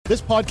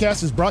This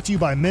podcast is brought to you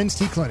by Men's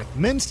T Clinic.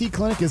 Men's T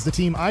Clinic is the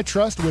team I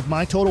trust with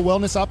my total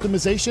wellness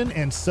optimization,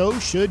 and so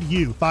should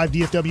you. 5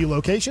 DFW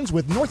locations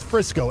with North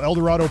Frisco, El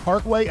Dorado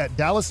Parkway at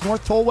Dallas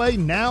North Tollway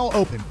now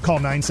open. Call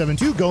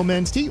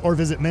 972-GO-MEN'S-T or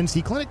visit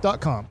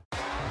mensteclinic.com.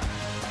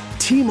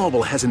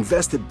 T-Mobile has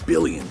invested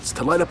billions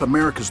to light up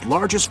America's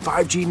largest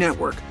 5G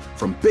network,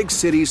 from big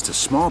cities to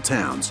small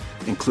towns,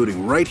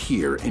 including right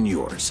here in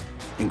yours.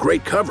 And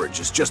great coverage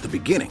is just the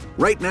beginning.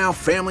 Right now,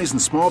 families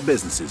and small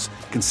businesses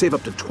can save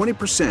up to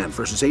 20%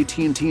 versus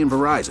AT&T and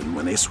Verizon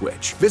when they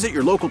switch. Visit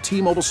your local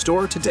T-Mobile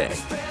store today.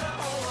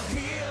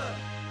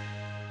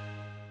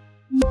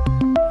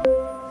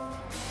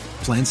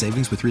 Plan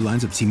savings with 3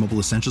 lines of T-Mobile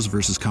Essentials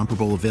versus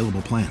comparable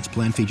available plans.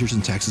 Plan features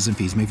and taxes and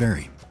fees may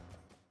vary.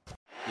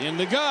 In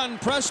the gun,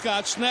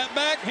 Prescott, snap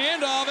back,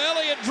 handoff,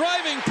 Elliott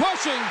driving,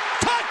 pushing,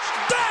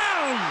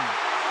 touchdown!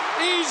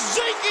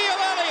 Ezekiel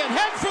Elliott,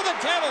 head for the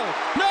kettle.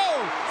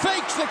 No,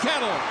 fakes the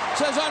kettle.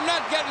 Says, I'm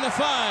not getting the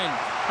fine.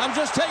 I'm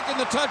just taking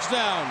the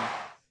touchdown.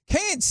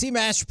 KNC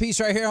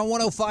Masterpiece right here on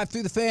 105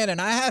 through the Fan. And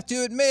I have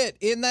to admit,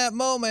 in that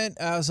moment,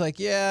 I was like,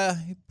 yeah,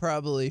 he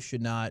probably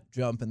should not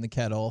jump in the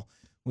kettle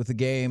with the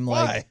game.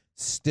 Why?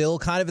 Still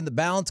kind of in the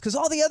balance, because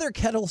all the other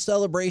kettle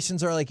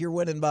celebrations are like you're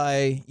winning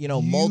by,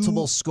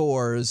 multiple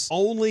scores.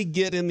 Only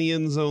get in the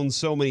end zone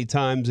so many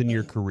times in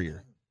your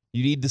career.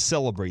 You need to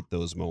celebrate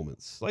those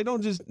moments. Like,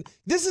 don't just.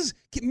 This is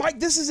Mike.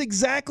 This is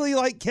exactly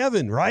like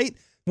Kevin, right?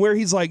 Where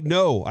he's like,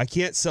 no, I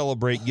can't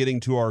celebrate getting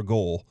to our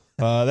goal.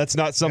 That's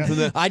not something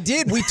that I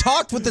did. We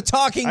talked with the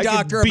talking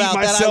doctor I could about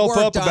beat that. myself I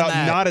up worked on about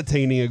that. not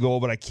attaining a goal,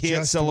 but I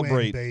can't Just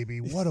celebrate. win, baby.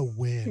 What a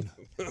win.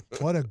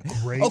 What a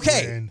great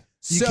Okay, win.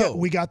 so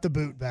we got the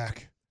boot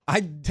back.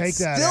 I Take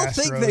that, still Astros.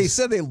 think they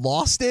said they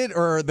lost it,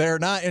 or they're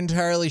not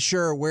entirely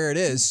sure where it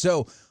is.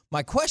 So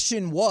my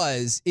question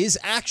is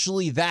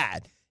actually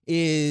that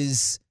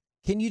is,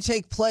 can you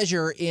take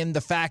pleasure in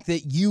the fact that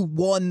you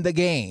won the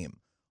game,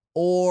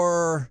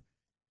 or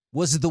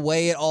was it the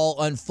way it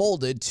all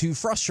unfolded too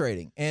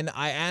frustrating? And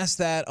I asked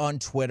that on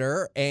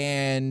Twitter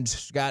and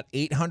got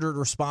 800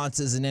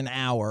 responses in an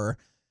hour.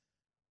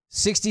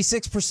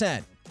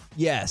 66%.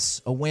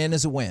 Yes, a win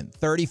is a win.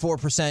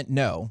 34%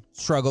 no,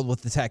 struggled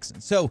with the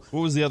Texans. So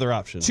What was the other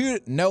option?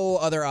 no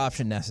other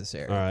option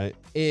necessary. All right.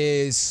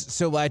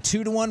 So by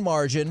 2-1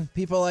 margin,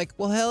 people are like,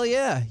 well, hell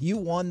yeah, you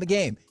won the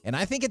game. And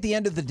I think at the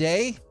end of the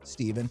day,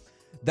 Steven,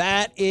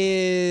 that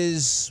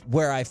is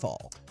where I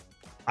fall.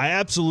 I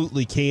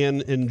absolutely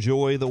can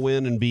enjoy the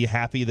win and be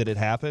happy that it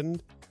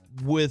happened,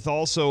 with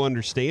also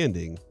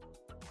understanding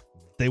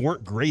they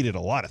weren't great at a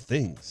lot of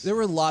things. There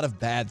were a lot of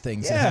bad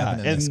things that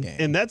happened in this game.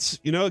 And that's,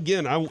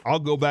 again, I'll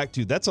go back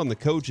to, that's on the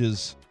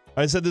coaches.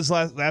 I said this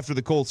after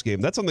the Colts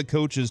game. That's on the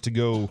coaches to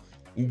go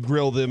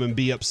grill them and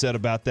be upset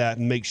about that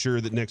and make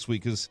sure that next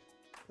week, because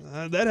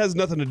that has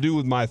nothing to do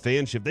with my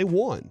fanship. They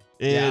won.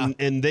 And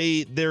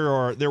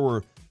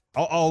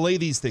I'll lay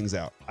these things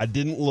out. I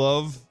didn't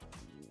love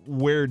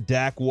where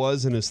Dak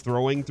was in his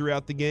throwing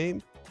throughout the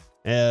game.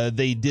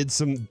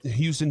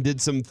 Houston did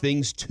some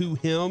things to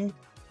him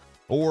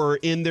or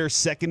in their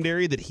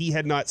secondary that he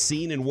had not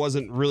seen and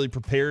wasn't really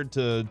prepared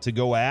to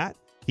go at.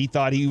 He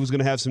thought he was going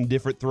to have some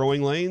different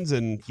throwing lanes,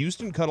 and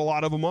Houston cut a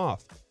lot of them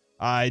off.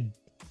 I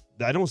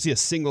don't see a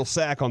single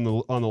sack on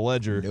the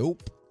ledger.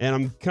 Nope. And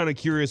I'm kind of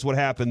curious what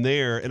happened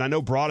there. And I know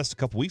Broadus a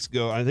couple weeks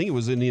ago, I think it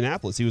was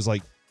Indianapolis, he was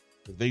like,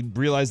 they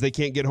realized they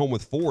can't get home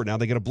with 4. Now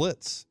they got a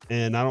blitz.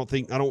 And I don't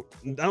think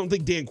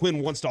Dan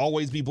Quinn wants to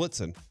always be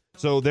blitzing.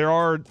 So there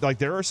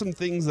are some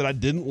things that I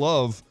didn't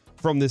love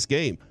from this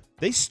game.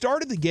 They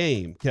started the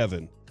game,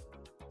 Kevin,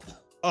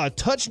 a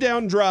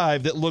touchdown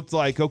drive that looked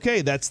like,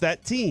 okay, that's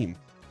that team.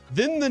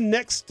 Then the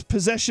next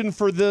possession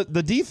for the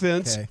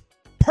defense,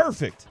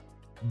 perfect.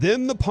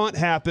 Then the punt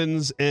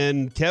happens,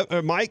 and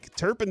Mike,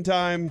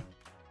 Turpentine,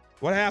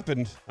 what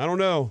happened? I don't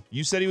know.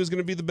 You said he was going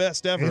to be the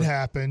best ever. It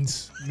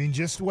happens. I mean,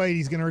 just wait.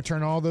 He's going to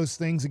return all those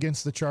things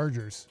against the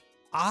Chargers.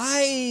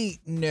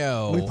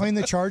 No. Are we playing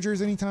the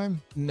Chargers anytime?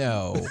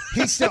 No.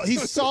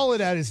 He's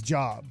solid at his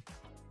job.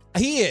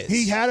 He is.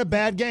 He had a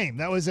bad game.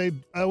 That was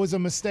a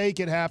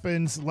mistake. It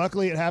happens.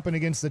 Luckily, it happened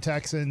against the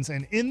Texans.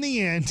 And in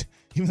the end,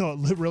 even though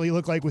it really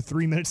looked like with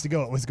 3 minutes to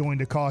go, it was going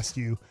to cost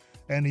you.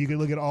 And you could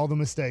look at all the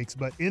mistakes.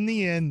 But in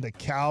the end, the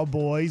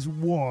Cowboys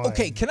won.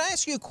 Okay, can I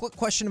ask you a quick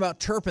question about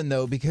Turpin,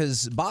 though?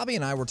 Because Bobby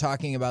and I were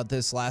talking about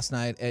this last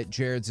night at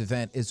Jared's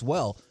event as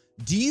well.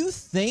 Do you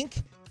think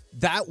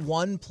that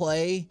one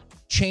play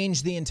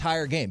changed the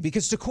entire game?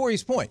 Because to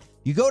Corey's point,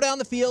 you go down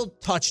the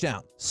field,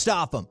 touchdown,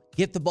 stop them,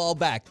 get the ball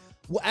back.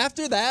 Well,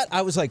 after that,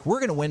 I was like, we're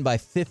going to win by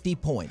 50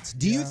 points.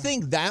 Do you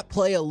think that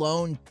play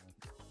alone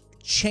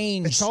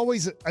changed? It's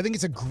always, I think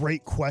it's a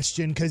great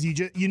question because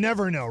you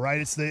never know, right?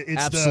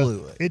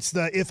 Absolutely.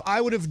 If I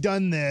would have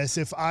done this,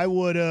 if I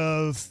would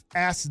have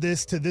asked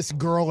this to this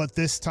girl at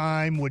this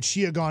time, would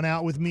she have gone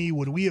out with me?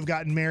 Would we have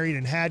gotten married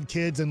and had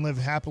kids and lived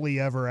happily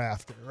ever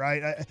after,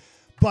 right?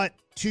 But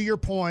to your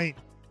point,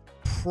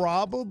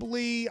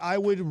 probably I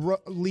would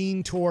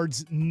lean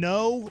towards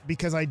no,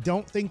 because I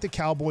don't think the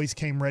Cowboys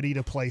came ready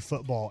to play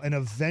football. And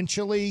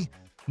eventually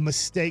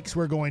mistakes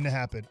were going to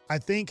happen. I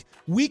think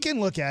we can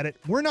look at it.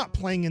 We're not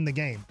playing in the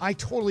game. I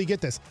totally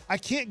get this. I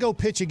can't go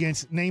pitch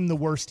against, name the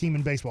worst team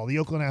in baseball, the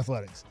Oakland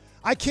Athletics.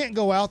 I can't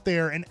go out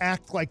there and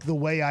act like the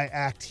way I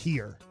act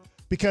here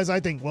because I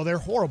think, well, they're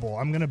horrible.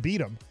 I'm going to beat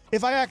them.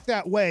 If I act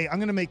that way, I'm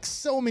going to make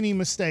so many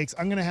mistakes.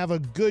 I'm going to have a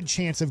good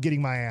chance of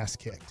getting my ass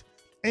kicked.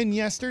 And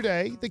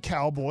yesterday, the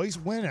Cowboys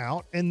went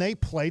out and they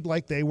played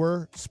like they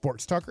were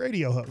sports talk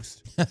radio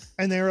hosts.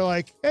 And they were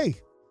like, hey,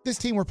 this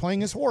team we're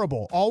playing is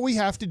horrible. All we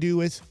have to do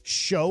is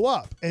show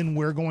up and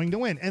we're going to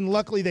win. And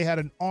luckily, they had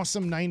an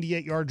awesome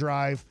 98-yard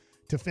drive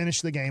to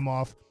finish the game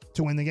off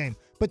to win the game.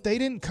 But they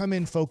didn't come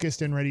in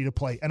focused and ready to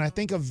play. And I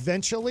think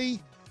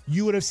eventually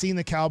you would have seen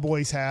the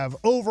Cowboys have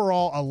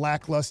overall a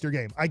lackluster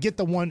game. I get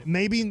the one,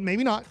 maybe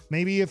not.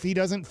 Maybe if he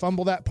doesn't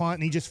fumble that punt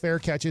and he just fair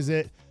catches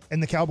it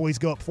and the Cowboys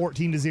go up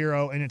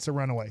 14-0 and it's a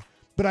runaway.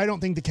 But I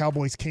don't think the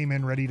Cowboys came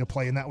in ready to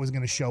play, and that was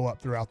going to show up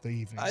throughout the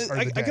evening.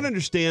 I can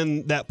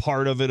understand that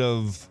part of it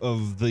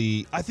of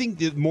the – I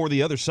think more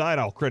the other side,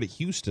 I'll credit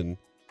Houston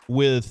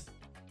with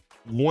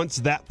once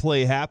that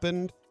play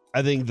happened,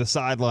 I think the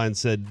sideline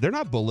said they're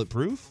not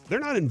bulletproof. They're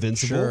not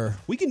invincible. Sure.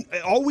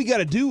 All we got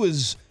to do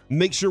is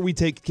make sure we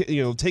take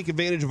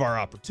advantage of our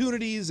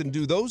opportunities and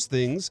do those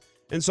things.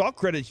 And so I'll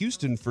credit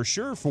Houston for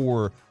sure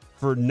for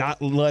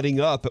not letting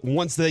up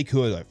once they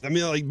could. I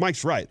mean, like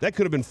Mike's right. That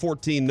could have been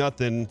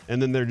 14-0,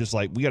 and then they're just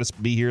like, we got to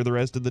be here the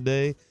rest of the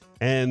day.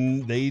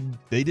 And they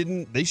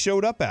didn't. They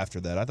showed up after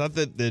that. I thought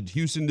that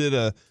Houston did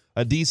a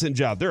decent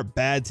job. They're a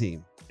bad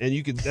team, and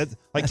you could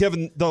like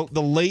Kevin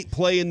the late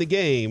play in the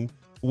game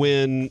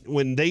when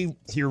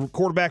your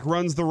quarterback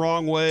runs the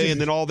wrong way and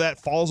then all that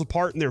falls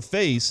apart in their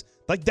face.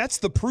 Like, that's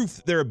the proof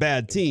that they're a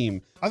bad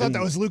team. I thought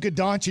that was Luka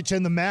Doncic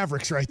and the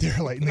Mavericks right there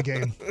late in the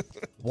game.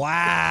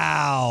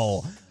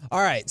 Wow.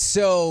 All right,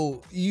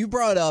 so you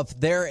brought up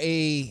they're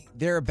a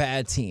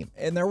bad team,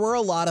 and there were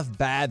a lot of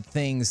bad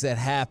things that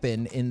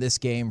happened in this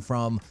game,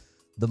 from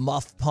the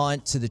muff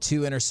punt to the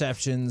 2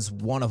 interceptions,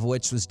 one of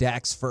which was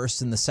Dak's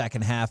first in the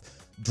second half,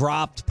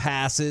 dropped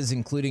passes,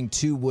 including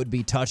 2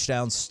 would-be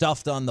touchdowns,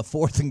 stuffed on the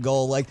 4th and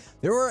goal. Like,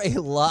 there were a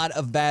lot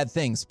of bad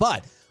things,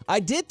 but I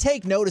did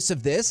take notice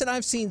of this, and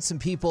I've seen some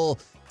people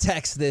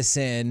text this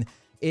in,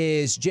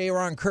 is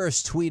J-Ron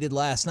Curse tweeted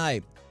last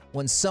night,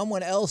 when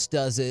someone else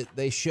does it,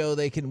 they show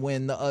they can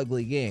win the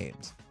ugly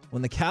games.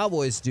 When the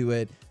Cowboys do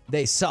it,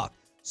 they suck.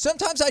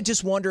 Sometimes I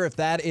just wonder if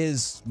that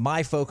is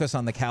my focus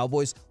on the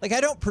Cowboys. Like, I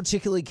don't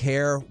particularly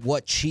care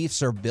what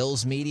Chiefs or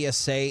Bills media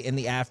say in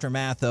the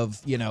aftermath of,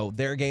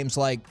 their games.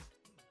 Like,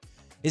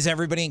 is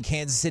everybody in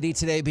Kansas City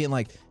today being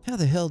like, how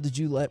the hell did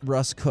you let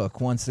Russ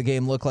cook once the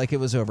game looked like it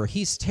was over?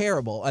 He's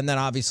terrible. And then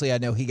obviously I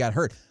know he got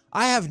hurt.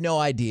 I have no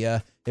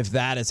idea if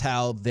that is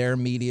how their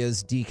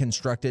media's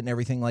deconstructed and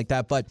everything like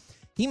that. But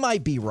he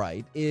might be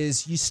right,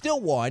 is you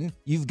still won.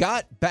 You've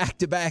got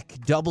back-to-back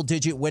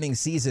double-digit winning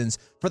seasons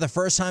for the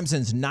first time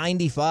since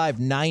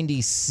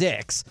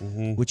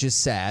 95-96, which is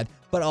sad,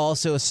 but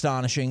also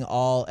astonishing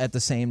all at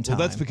the same time.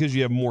 Well, that's because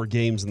you have more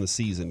games in the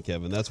season,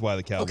 Kevin. That's why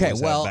the Cowboys have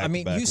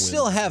back-to-back you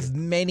still wins. have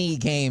many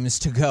games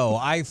to go.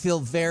 I feel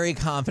very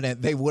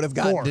confident they would have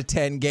gotten to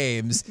 10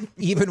 games,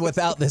 even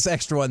without this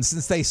extra one,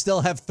 since they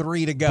still have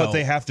 3 to go. But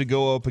they have to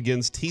go up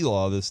against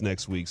T-Law this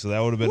next week, so that's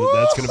going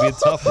to be a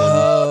tough one.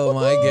 Oh,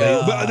 my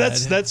God. But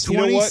that's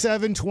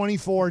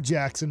 27-24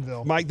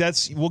 Jacksonville. Mike,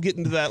 we'll get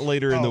into that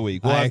later in the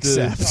week. We'll I have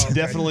to accept.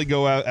 definitely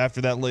go out after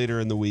that later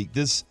in the week.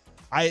 This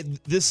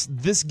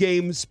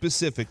game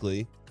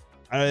specifically,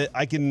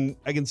 I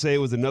can say it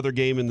was another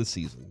game in the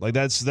season. Like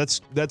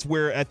that's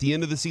where at the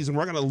end of the season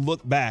we're going to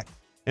look back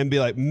and be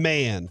like,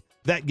 man,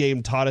 that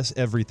game taught us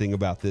everything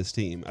about this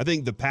team. I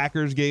think the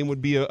Packers game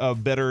would be a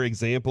better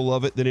example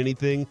of it than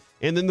anything,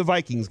 and then the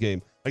Vikings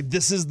game. Like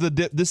this is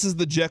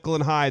the Jekyll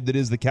and Hyde that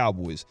is the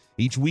Cowboys.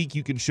 Each week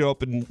you can show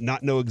up and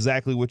not know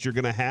exactly what you're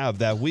going to have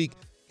that week.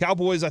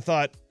 Cowboys,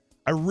 I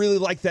really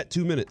liked that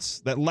 2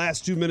 minutes. That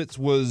last 2 minutes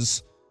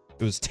was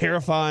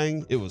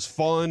terrifying. It was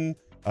fun.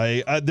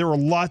 There were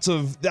lots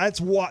of that's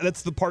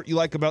the part you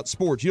like about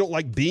sports. You don't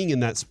like being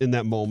in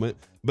that moment,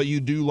 but you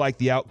do like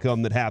the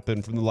outcome that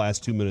happened from the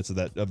last 2 minutes of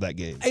that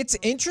game. It's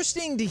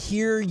interesting to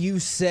hear you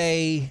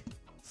say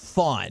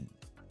fun.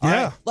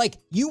 Yeah. Right? Like,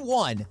 you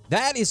won.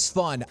 That is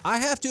fun. I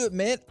have to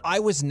admit, I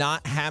was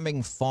not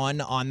having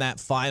fun on that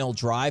final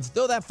drive,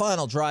 though that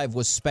final drive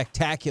was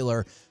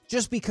spectacular,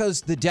 just because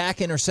the Dak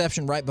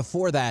interception right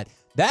before that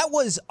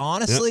was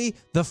honestly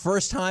the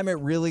first time it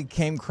really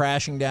came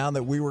crashing down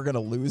that we were going to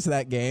lose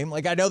that game.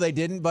 Like, I know they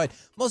didn't, but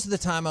most of the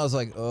time I was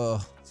like,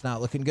 oh, it's not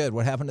looking good.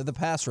 What happened to the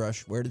pass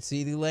rush? Where did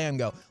CeeDee Lamb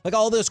go? Like,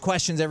 all those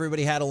questions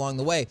everybody had along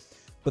the way.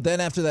 But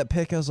then after that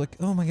pick, I was like,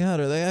 oh my God,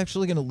 are they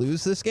actually going to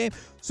lose this game?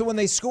 So when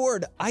they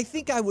scored, I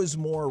think I was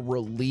more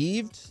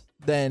relieved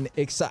than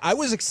excited. I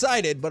was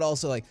excited, but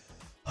also like,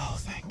 oh,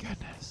 thank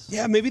goodness.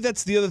 Yeah, maybe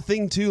that's the other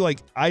thing too.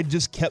 Like, I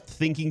just kept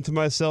thinking to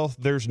myself,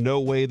 there's no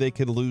way they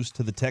could lose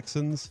to the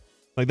Texans.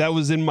 Like, that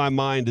was in my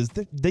mind, is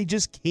that they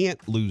just can't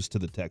lose to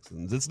the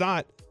Texans.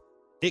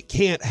 It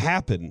can't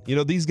happen.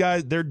 These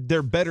guys,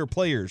 they're better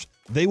players.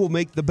 They will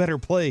make the better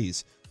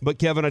plays. But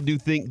Kevin, I do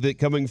think that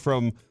coming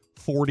from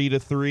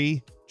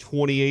 40-3,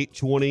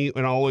 28-20,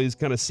 and always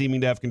kind of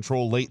seeming to have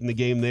control late in the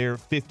game there,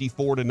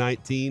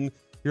 54-19,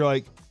 you're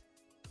like,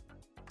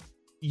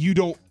 you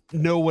don't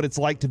know what it's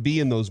like to be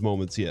in those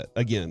moments yet.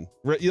 Again,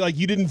 like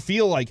you didn't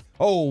feel like,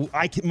 oh,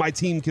 my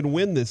team can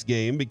win this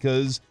game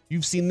because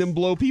you've seen them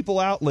blow people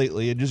out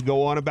lately and just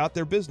go on about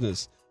their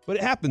business. But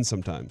it happens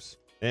sometimes,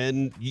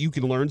 and you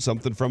can learn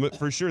something from it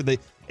for sure.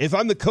 If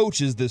I'm the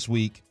coaches this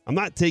week, I'm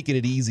not taking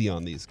it easy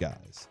on these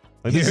guys.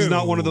 Like, this is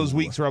not one of those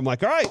weeks where I'm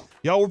like, all right,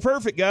 y'all were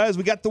perfect, guys.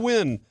 We got the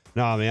win.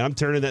 Nah, man, I'm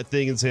turning that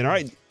thing and saying, all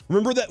right,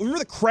 remember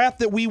the crap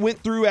that we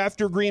went through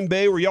after Green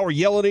Bay where y'all were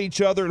yelling at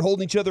each other and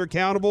holding each other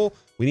accountable?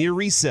 We need to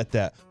reset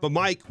that. But,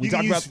 Mike, we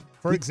talked about...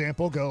 For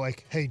example, go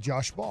like, hey,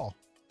 Josh Ball.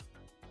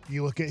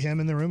 You look at him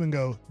in the room and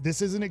go,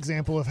 this is an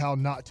example of how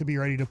not to be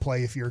ready to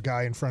play if your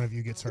guy in front of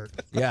you gets hurt.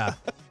 Yeah.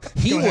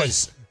 He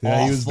was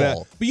awful. He was bad.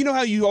 But you know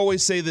how you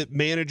always say that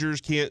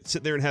managers can't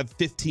sit there and have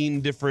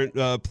 15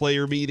 different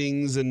player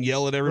meetings and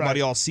yell at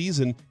everybody all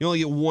season? You only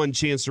get one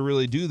chance to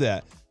really do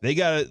that. They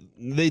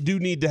do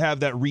need to have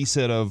that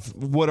reset of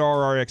what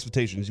are our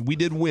expectations. We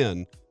did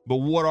win, but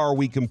what are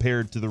we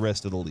compared to the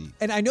rest of the league?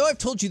 And I know I've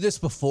told you this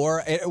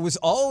before. It was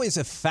always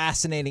a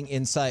fascinating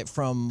insight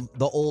from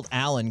the old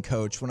Allen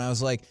coach when I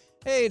was like,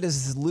 hey,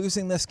 does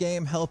losing this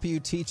game help you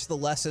teach the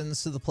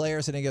lessons to the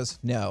players? And he goes,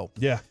 no.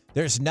 Yeah.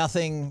 There's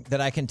nothing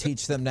that I can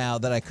teach them now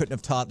that I couldn't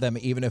have taught them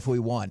even if we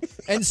won.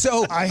 And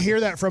so I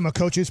hear that from a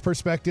coach's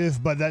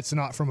perspective, but that's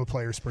not from a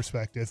player's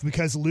perspective,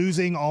 because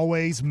losing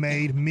always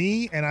made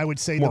me, and I would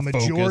say more the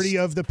majority focused.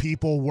 of the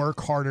people,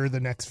 work harder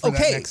that next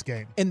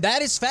game. And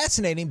that is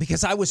fascinating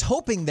because I was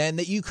hoping then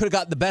that you could have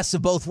got the best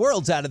of both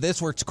worlds out of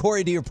this, where,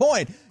 Corey, to your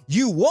point,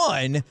 you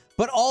won,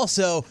 but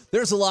also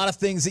there's a lot of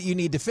things that you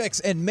need to fix.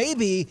 And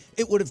maybe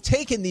it would have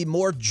taken the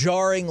more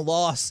jarring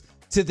loss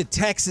to the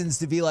Texans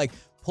to be like,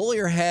 pull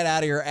your head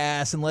out of your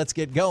ass and let's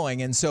get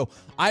going. And so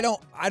I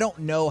don't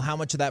know how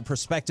much of that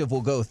perspective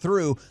will go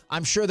through.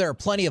 I'm sure there are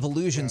plenty of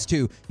allusions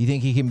to, you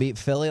think he can beat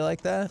Philly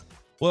like that?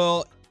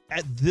 Well,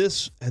 at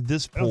this point,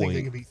 I don't think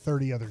they can beat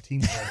 30 other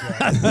teams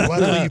like that.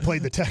 Luckily, you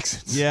played the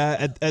Texans.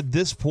 Yeah, at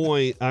this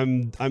point,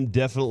 I'm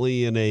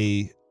definitely in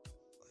a.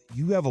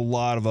 You have a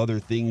lot of other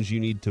things you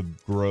need to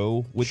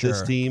grow with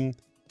this team.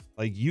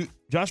 Like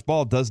Josh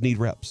Ball does need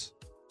reps.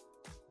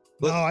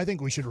 No, I think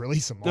we should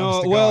release him.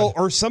 No, well,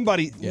 or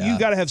somebody. Yeah. You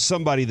got to have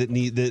somebody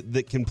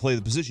that can play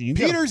the position.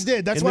 Peters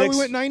did. That's why we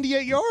went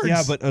 98 yards.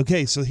 Yeah, but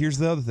okay. So here's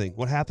the other thing.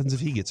 What happens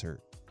if he gets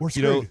hurt? We're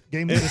screwed.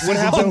 What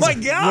happens? Oh my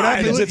God! What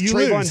happens if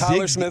Trayvon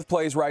Tyler Smith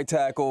plays right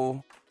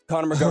tackle?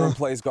 Connor McGovern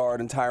plays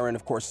guard, and Tyron,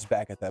 of course, is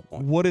back at that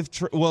point. What if,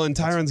 and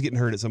Tyron's getting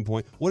hurt at some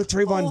point. What if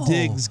Trayvon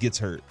Diggs gets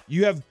hurt?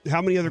 You have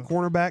how many other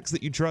cornerbacks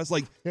that you trust?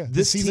 Like,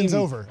 this season's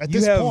over. At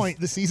this point,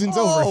 the season's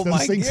over if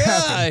those things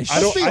happen.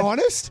 Let's be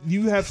honest.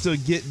 You have to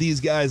get these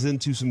guys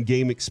into some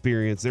game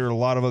experience. There are a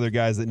lot of other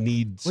guys that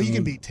need you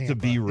can beat Tampa to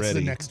be ready. It's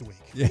the next week.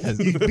 Yes.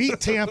 You beat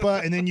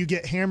Tampa, and then you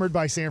get hammered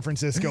by San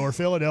Francisco or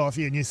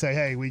Philadelphia, and you say,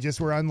 hey, we just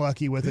were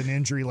unlucky with an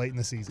injury late in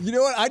the season. You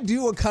know what? I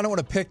do kind of want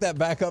to pick that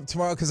back up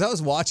tomorrow, because I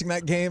was watching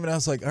that game, and I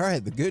was like, all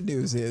right, the good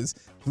news is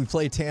if we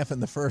play Tampa in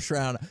the first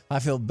round, I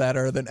feel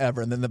better than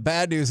ever. And then the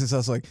bad news is I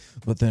was like,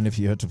 but then if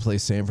you had to play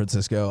San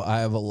Francisco, I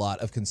have a lot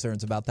of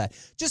concerns about that.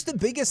 Just the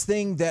biggest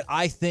thing that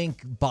I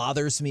think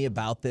bothers me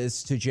about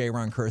this, to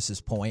J-Ron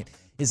Curse's point,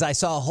 is I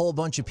saw a whole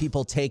bunch of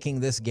people taking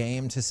this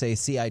game to say,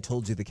 see, I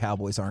told you the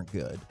Cowboys aren't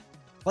good.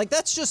 Like,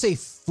 that's just a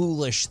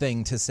foolish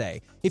thing to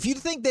say. If you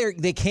think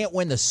they can't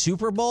win the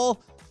Super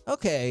Bowl,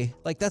 okay,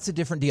 like, that's a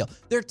different deal.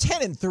 They're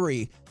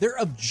 10-3. They're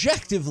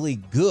objectively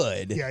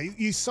good. Yeah,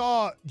 you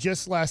saw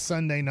just last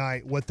Sunday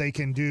night what they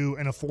can do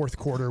in a fourth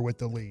quarter with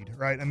the lead,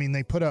 right? I mean,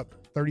 they put up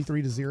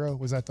 33-0.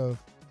 Was that the...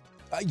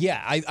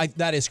 I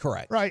that is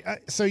correct. Right.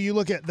 So you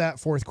look at that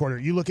fourth quarter.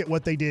 You look at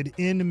what they did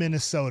in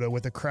Minnesota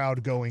with the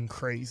crowd going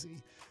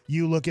crazy.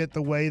 You look at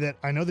the way that,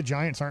 I know the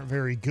Giants aren't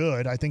very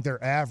good. I think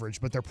they're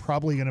average, but they're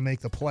probably going to make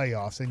the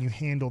playoffs, and you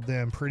handled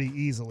them pretty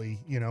easily,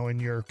 in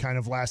your kind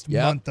of last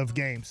month of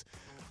games.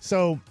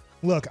 So,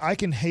 look, I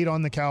can hate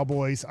on the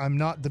Cowboys. I'm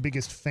not the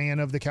biggest fan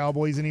of the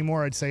Cowboys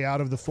anymore. I'd say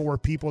out of the four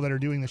people that are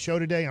doing the show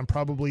today, I'm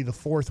probably the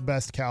fourth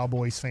best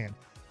Cowboys fan.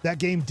 That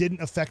game didn't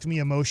affect me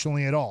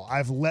emotionally at all.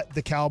 I've let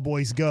the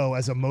Cowboys go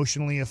as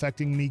emotionally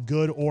affecting me,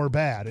 good or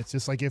bad. It's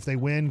just like, if they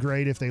win,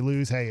 great. If they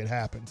lose, hey, it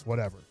happens,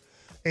 whatever.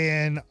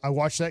 And I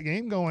watched that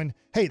game going,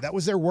 hey, that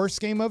was their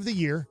worst game of the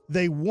year.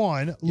 They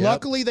won. Yep.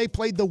 Luckily, they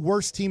played the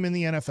worst team in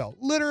the NFL.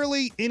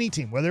 Literally any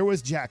team, whether it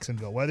was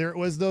Jacksonville, whether it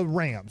was the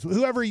Rams,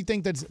 whoever you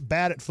think that's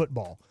bad at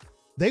football,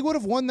 they would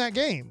have won that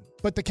game.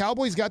 But the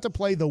Cowboys got to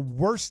play the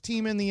worst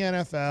team in the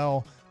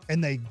NFL,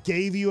 and they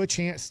gave you a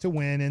chance to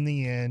win in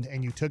the end,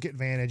 and you took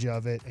advantage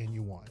of it, and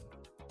you won.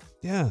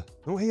 Yeah.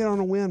 Don't hate on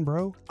a win,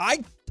 bro.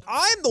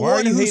 I'm the Why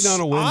one are you who hating on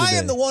a win I today?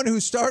 am the one who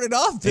started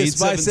off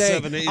this by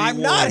saying I'm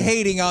not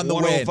hating on the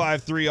win.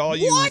 1053, all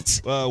you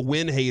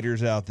win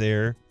haters out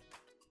there.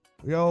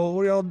 What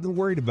are y'all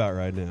worried about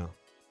right now?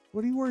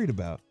 What are you worried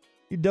about?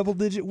 Your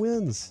double-digit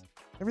wins.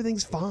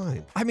 Everything's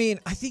fine. I mean,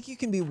 I think you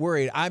can be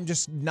worried. I'm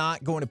just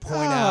not going to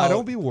point out.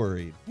 Don't be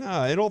worried.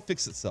 No, it'll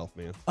fix itself,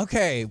 man.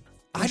 Okay.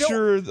 I'm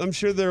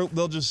sure they'll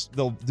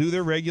do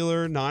their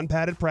regular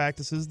non-padded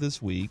practices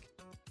this week,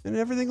 and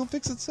everything will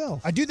fix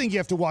itself. I do think you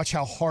have to watch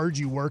how hard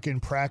you work in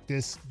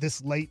practice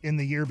this late in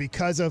the year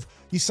because of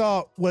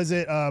Curse.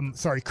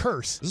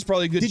 This is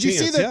probably a good chance. Did you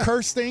see the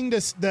Curse thing?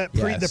 The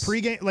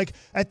pregame? Like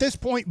at this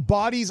point,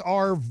 bodies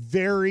are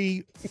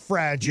very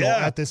fragile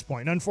at this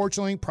point. And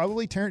unfortunately,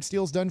 probably Terrence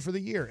Steele's done for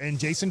the year, and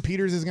Jason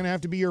Peters is going to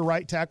have to be your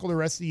right tackle the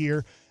rest of the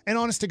year. And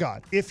honest to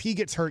God, if he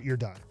gets hurt, you're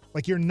done.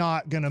 Like, you're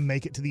not going to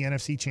make it to the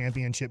NFC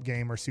Championship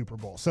game or Super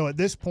Bowl. So at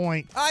this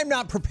point, I'm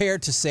not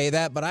prepared to say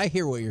that, but I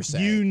hear what you're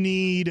saying.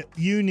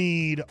 You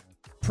need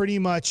pretty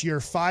much your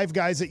 5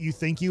 guys that you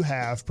think you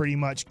have pretty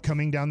much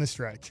coming down the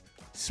stretch.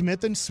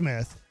 Smith and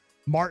Smith,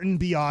 Martin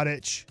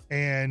Biotic,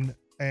 and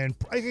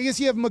I guess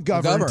you have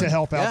McGovern to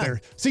help out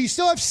there. So you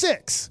still have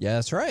 6. Yeah,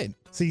 that's right.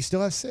 So you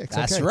still have 6.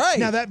 That's right.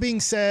 Now, that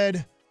being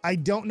said, I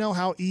don't know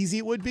how easy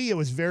it would be. It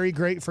was very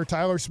great for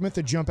Tyler Smith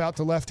to jump out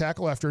to left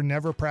tackle after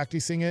never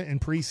practicing it in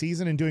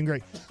preseason and doing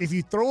great. If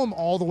you throw him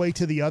all the way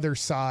to the other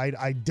side,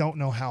 I don't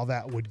know how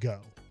that would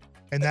go.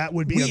 And that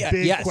would be a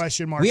big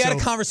question mark. We had a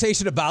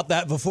conversation about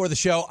that before the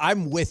show.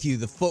 I'm with you.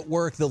 The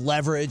footwork, the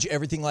leverage,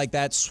 everything like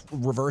that,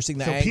 reversing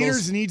the angles.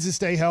 Peters needs to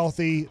stay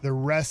healthy the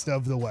rest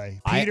of the way.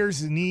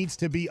 Peters needs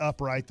to be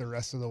upright the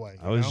rest of the way.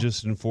 I was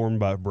just informed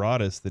by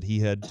Broadus that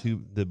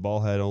the ball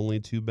had only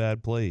 2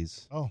 bad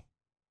plays. Oh.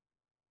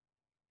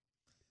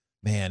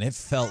 Man, it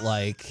felt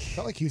like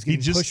he was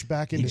getting pushed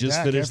back into. He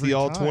just finished the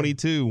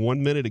all-22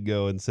 1 minute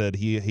ago and said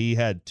he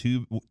had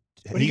 2.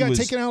 But he got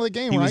taken out of the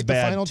game, right? The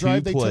final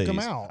drive, they took him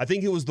out. I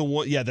think it was the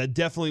one. Yeah, that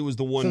definitely was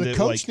the one. So the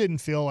coach didn't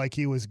feel like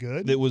he was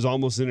good. It was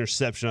almost an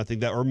interception. I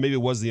think that, or maybe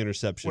it was the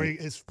interception. Where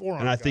his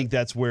forearm. And I think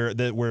that's where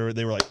they were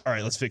like, all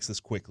right, let's fix this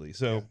quickly.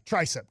 So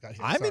tricep got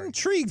hit. I'm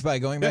intrigued by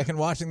going back and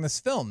watching this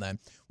film. Then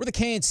we're the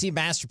KNC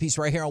Masterpiece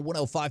right here on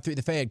 105.3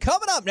 The Fan.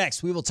 Coming up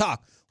next, we will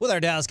talk with our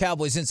Dallas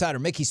Cowboys insider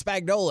Mickey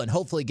Spagnola and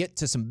hopefully get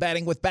to some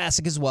betting with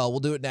Bassick as well. We'll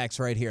do it next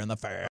right here on The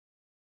Fan.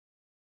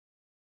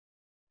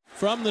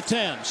 From the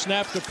 10,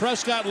 snap to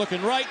Prescott,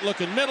 looking right,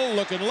 looking middle,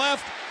 looking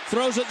left,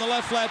 throws it in the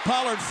left flat.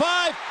 Pollard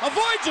 5,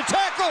 avoids a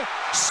tackle,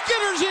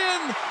 skitters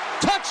in,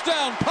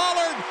 touchdown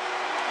Pollard,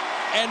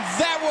 and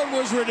that one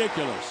was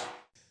ridiculous.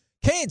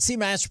 KNC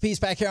Masterpiece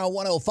back here on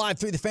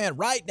 105.3 The Fan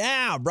right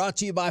now, brought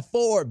to you by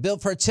Ford,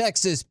 built for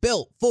Texas,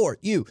 built for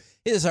you.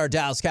 It is our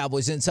Dallas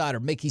Cowboys insider,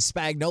 Mickey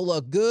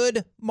Spagnola.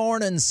 Good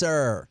morning,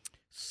 sir.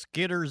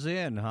 Skitters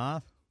in,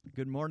 huh?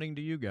 Good morning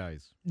to you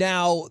guys.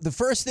 Now, the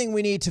first thing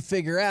we need to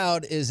figure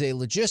out is a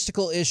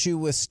logistical issue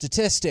with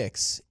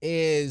statistics.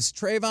 Is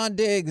Trayvon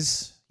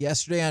Diggs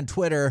yesterday on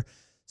Twitter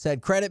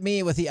said, credit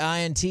me with the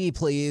INT,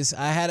 please.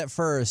 I had it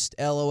first,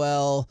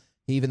 LOL,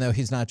 even though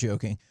he's not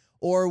joking.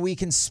 Or we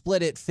can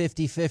split it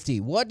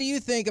 50-50. What do you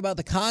think about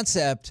the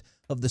concept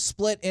of the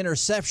split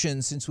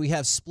interception since we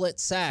have split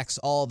sacks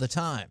all the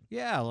time?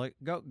 Yeah,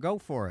 go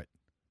for it.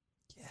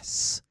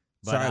 Yes.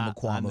 But sorry,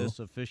 Mukuamu. On this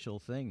official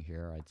thing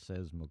here, it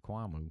says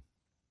Mukuamu.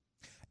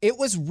 It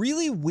was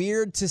really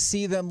weird to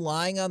see them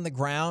lying on the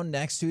ground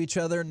next to each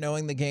other,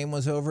 knowing the game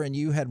was over and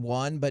you had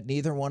won, but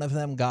neither one of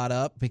them got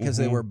up because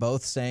they were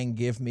both saying,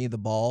 give me the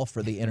ball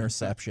for the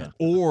interception.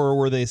 Or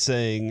were they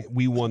saying,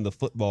 we won the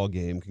football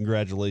game.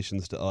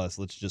 Congratulations to us.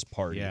 Let's just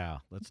party. Yeah,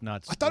 let's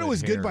not I thought it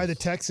was good by the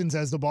Texans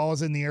as the ball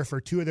was in the air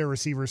for 2 of their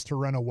receivers to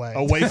run away.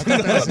 Away from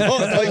that was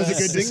a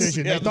good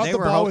decision. They thought the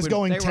ball was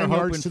going 10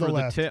 yards to the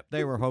left.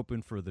 They were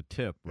hoping for the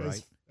tip,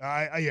 right?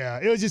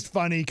 It was just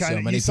funny. Kind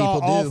of, many you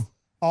saw people do.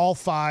 All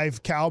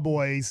 5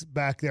 Cowboys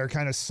back there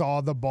kind of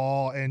saw the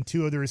ball and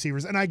 2 of the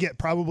receivers. And I get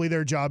probably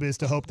their job is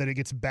to hope that it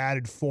gets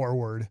batted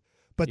forward.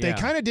 But they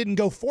kind of didn't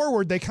go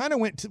forward. They kind of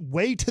went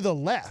way to the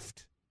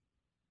left.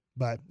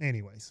 But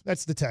anyways,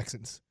 that's the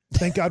Texans.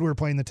 Thank God we were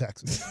playing the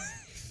Texans.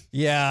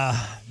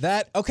 Yeah.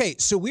 Okay,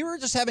 so we were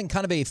just having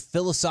kind of a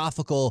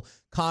philosophical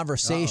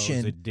conversation.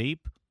 Is it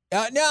deep?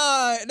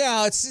 No,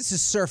 it's a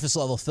surface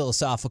level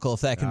philosophical, if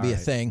that can be a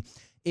thing.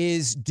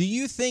 Do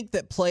you think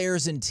that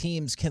players and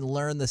teams can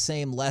learn the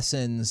same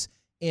lessons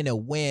in a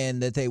win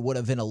that they would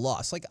have in a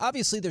loss? Like,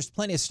 obviously, there's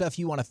plenty of stuff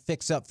you want to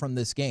fix up from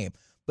this game.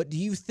 But do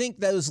you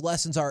think those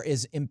lessons are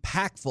as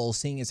impactful,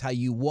 seeing as how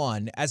you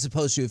won, as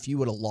opposed to if you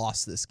would have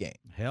lost this game?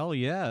 Hell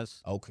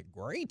yes. Okay,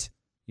 great.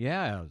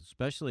 Yeah,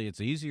 especially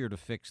it's easier to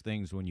fix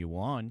things when you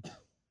won,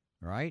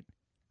 right?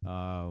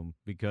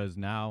 Because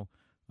now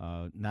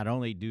not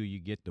only do you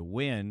get the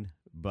win,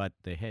 but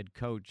the head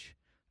coach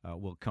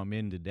will come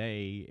in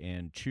today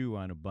and chew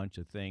on a bunch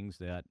of things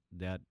that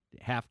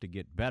have to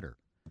get better.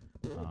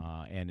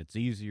 And it's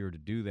easier to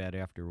do that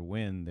after a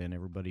win than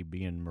everybody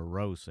being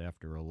morose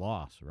after a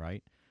loss,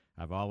 right?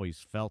 I've always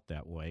felt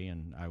that way,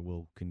 and I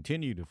will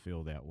continue to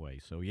feel that way.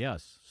 So,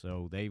 yes,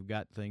 so they've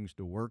got things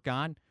to work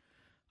on,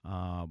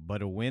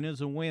 but a win is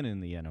a win in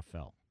the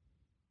NFL.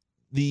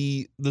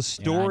 the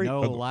story. And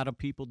I know a lot of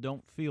people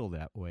don't feel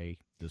that way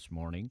this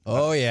morning.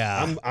 Oh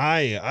yeah,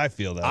 I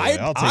feel that way.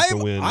 I'll take the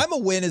win. I'm a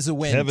win is a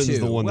win. Kevin's too.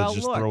 the one that's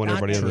just throwing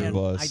everybody under the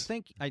bus.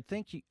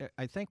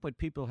 I think what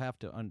people have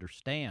to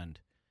understand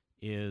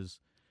is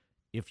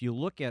if you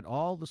look at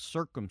all the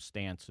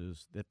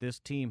circumstances that this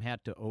team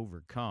had to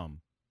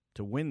overcome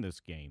to win this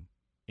game,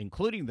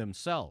 including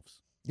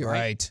themselves. You're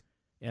right.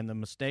 And the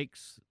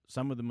mistakes,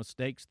 some of the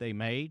mistakes they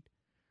made,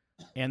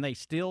 and they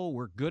still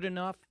were good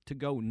enough to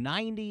go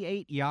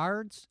 98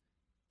 yards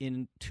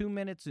in 2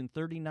 minutes and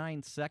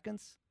 39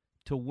 seconds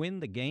to win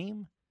the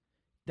game.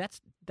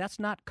 That's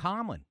not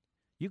common.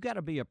 You got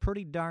to be a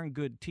pretty darn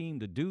good team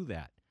to do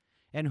that.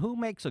 And who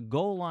makes a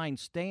goal line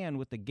stand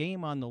with the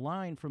game on the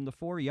line from the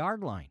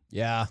 4-yard line?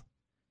 Yeah.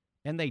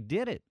 And they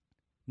did it.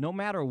 No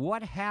matter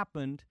what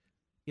happened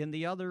in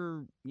the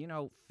other,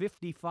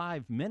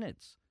 55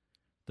 minutes,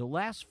 the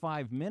last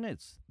 5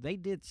 minutes, they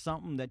did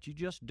something that you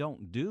just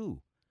don't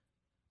do.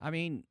 I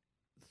mean,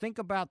 think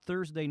about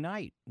Thursday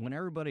night when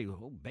everybody,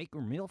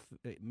 Baker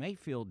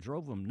Mayfield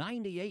drove them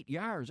 98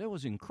 yards. It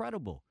was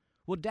incredible.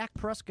 Well, Dak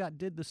Prescott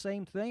did the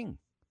same thing.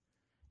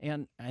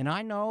 And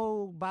I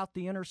know about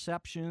the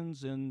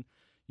interceptions and,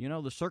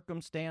 the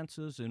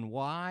circumstances and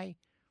why,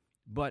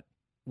 but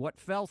what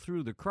fell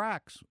through the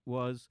cracks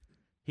was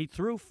he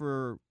threw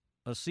for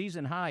a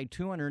season-high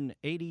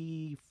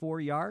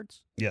 284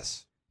 yards.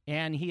 Yes.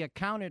 And he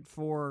accounted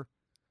for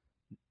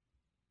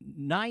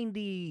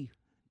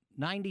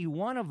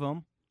 91 of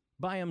them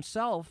by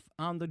himself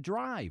on the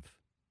drive,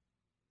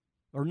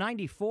 or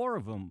 94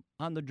 of them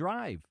on the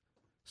drive,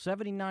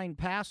 79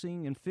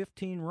 passing and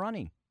 15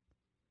 running.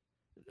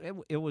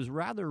 It was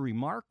rather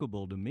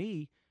remarkable to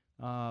me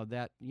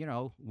that,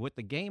 with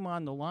the game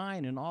on the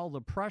line and all the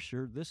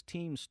pressure, this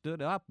team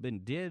stood up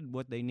and did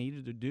what they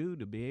needed to do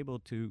to be able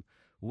to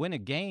win a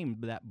game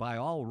that by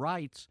all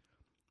rights,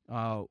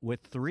 with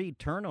 3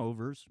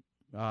 turnovers,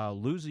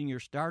 losing your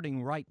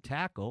starting right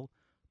tackle,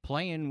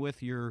 playing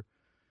with your,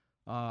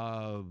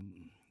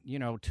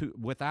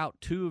 without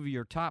 2 of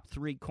your top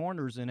 3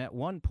 corners, and at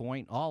one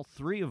point, all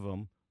 3 of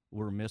them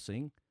were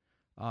missing.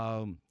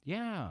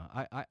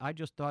 I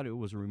just thought it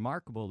was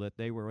remarkable that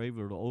they were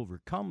able to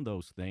overcome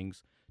those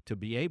things to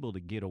be able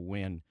to get a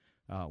win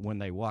when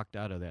they walked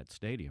out of that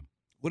stadium.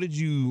 What did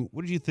you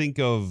think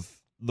of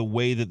the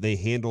way that they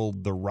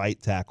handled the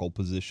right tackle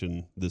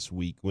position this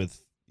week?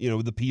 With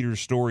the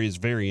Peters story is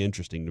very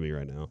interesting to me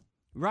right now.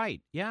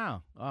 Right. Yeah.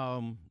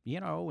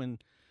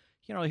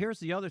 Here's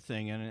the other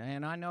thing,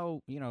 and I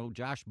know,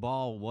 Josh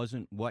Ball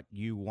wasn't what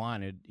you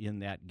wanted in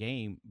that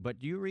game,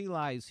 but you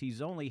realize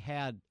he's only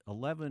had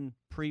 11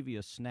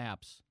 previous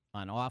snaps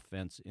on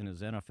offense in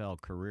his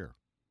NFL career,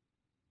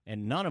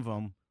 and none of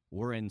them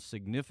were in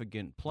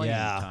significant playing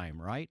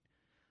time, right?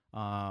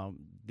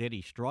 Did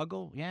he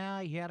struggle?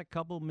 Yeah, he had a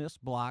couple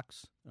missed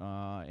blocks,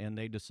 and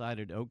they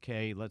decided,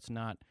 okay, let's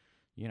not,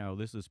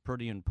 this is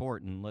pretty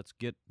important. Let's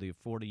get the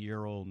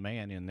 40-year-old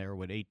man in there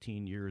with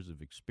 18 years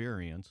of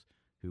experience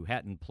who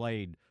hadn't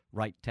played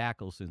right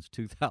tackle since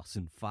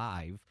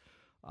 2005,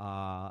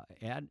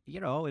 and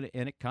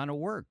it kind of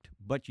worked.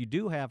 But you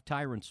do have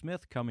Tyron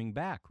Smith coming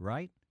back,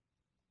 right?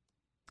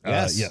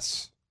 Yes.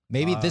 Yes.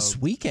 Maybe this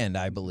weekend,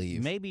 I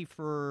believe. Maybe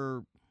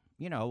for,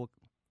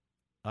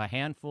 a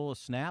handful of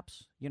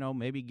snaps,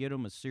 maybe get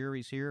him a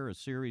series here, a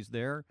series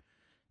there,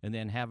 and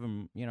then have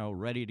him,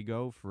 ready to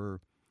go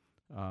for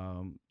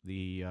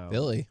the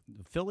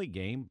Philly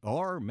game.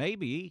 Or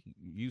maybe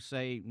you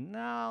say,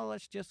 no,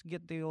 let's just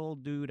get the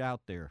old dude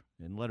out there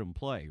and let him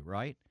play,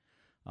 right?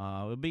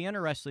 It'll be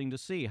interesting to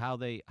see how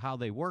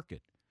they work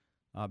it,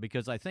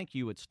 because I think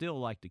you would still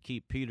like to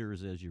keep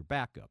Peters as your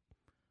backup.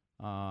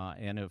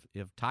 And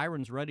if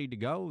Tyron's ready to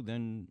go,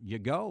 then you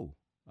go.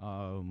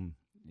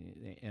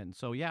 And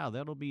so,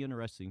 that'll be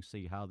interesting to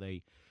see how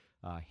they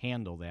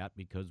handle that,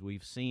 because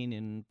we've seen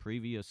in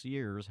previous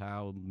years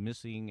how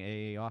missing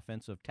a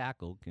offensive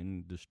tackle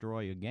can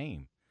destroy a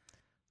game.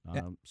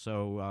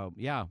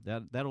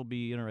 That'll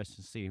be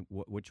interesting to see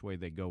which way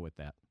they go with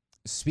that.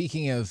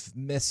 Speaking of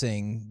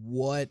missing,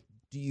 what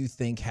do you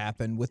think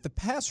happened with the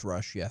pass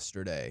rush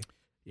yesterday?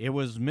 It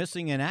was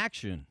missing in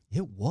action.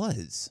 It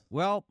was.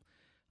 Well,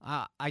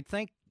 I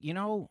think,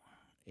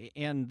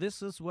 and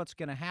this is what's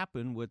going to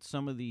happen with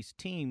some of these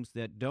teams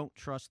that don't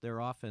trust their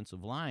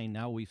offensive line.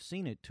 Now, we've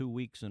seen it 2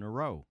 weeks in a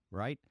row,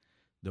 right?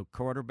 The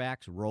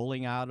quarterback's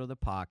rolling out of the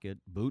pocket,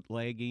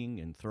 bootlegging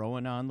and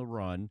throwing on the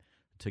run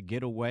to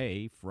get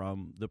away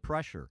from the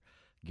pressure,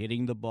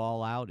 getting the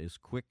ball out as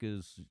quick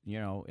as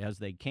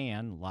they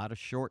can. A lot of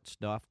short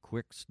stuff,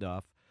 quick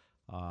stuff.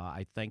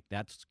 I think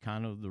that's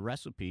kind of the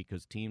recipe,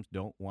 because teams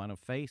don't want to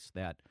face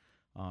that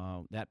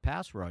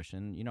pass rush.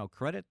 And,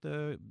 credit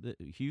the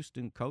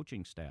Houston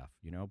coaching staff.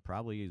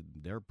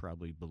 They're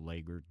probably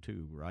beleaguered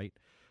too, right?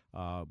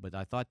 But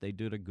I thought they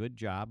did a good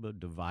job of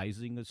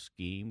devising a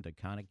scheme to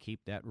kind of keep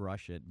that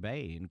rush at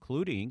bay,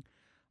 including,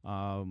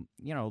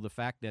 the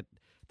fact that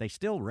they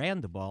still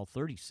ran the ball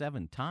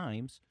 37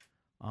 times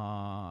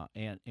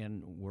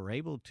and were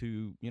able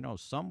to,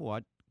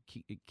 somewhat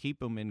keep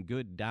them in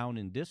good down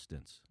and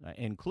distance,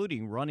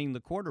 including running the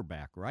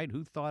quarterback, right?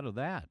 Who thought of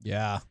that?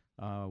 Yeah.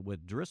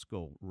 With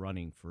Driscoll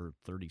running for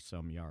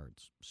 30-some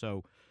yards.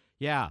 So,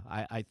 yeah,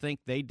 I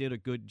think they did a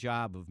good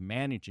job of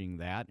managing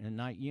that.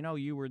 And,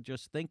 you were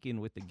just thinking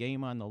with the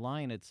game on the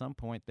line, at some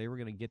point they were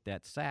going to get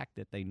that sack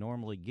that they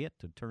normally get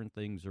to turn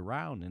things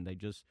around, and they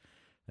just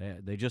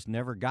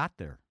never got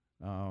there.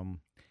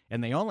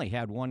 And they only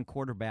had one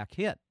quarterback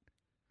hit.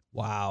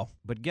 Wow.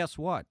 But guess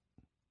what?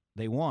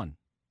 They won.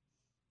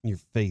 Your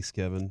face,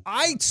 Kevin.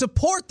 I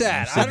support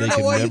that. You said I don't they know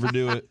could why. never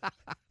do it.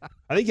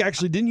 I think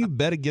actually, didn't you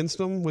bet against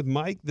them with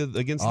Mike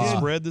against the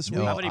spread this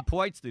week? How many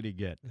points did he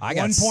get? I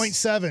got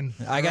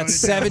 1.7. I got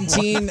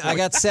 17. I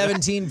got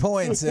 17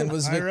 points and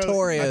was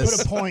victorious. I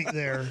put a point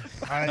there.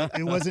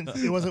 It wasn't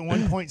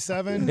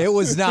 1.7. It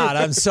was not.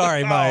 I'm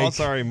sorry, Mike. Oh,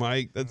 sorry,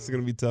 Mike. That's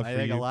going to be tough I for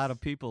think you. a lot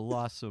of people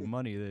lost some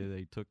money.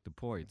 They took the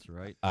points,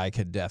 right? I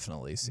could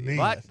definitely see. Me.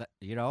 But,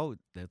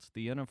 that's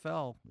the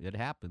NFL. It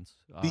happens.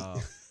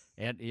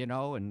 And,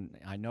 and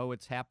I know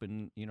it's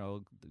happened,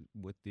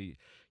 with the,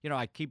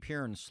 I keep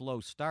hearing slow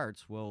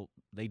starts. Well,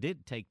 they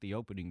did take the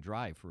opening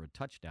drive for a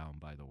touchdown,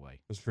 by the way.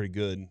 It was pretty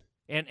good.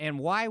 And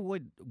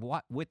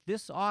with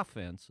this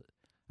offense,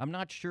 I'm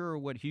not sure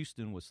what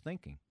Houston was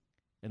thinking,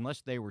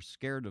 unless they were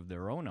scared of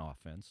their own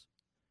offense.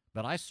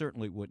 But I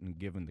certainly wouldn't have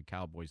given the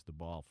Cowboys the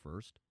ball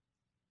first.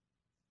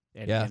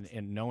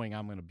 And knowing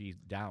I'm going to be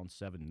down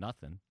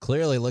 7-0.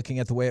 Clearly, looking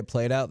at the way it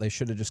played out, they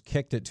should have just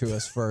kicked it to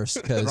us first.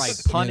 Right,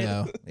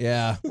 punted.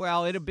 Yeah.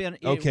 Well, it'd have been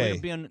Okay. It would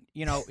have been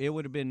it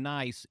would have been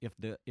nice if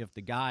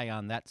the guy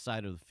on that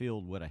side of the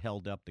field would have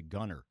held up the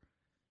gunner.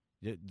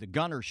 The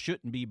gunner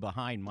shouldn't be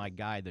behind my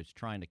guy that's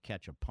trying to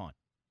catch a punt.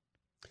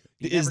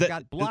 He never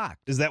got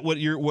blocked. Is that what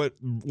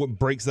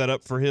breaks that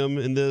up for him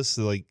in this?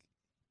 Like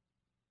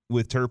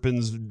with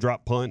Turpin's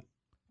drop punt?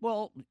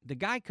 Well, the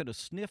guy could have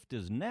sniffed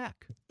his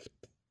neck.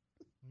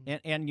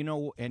 And you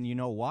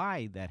know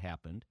why that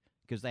happened?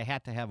 Because they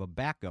had to have a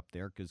backup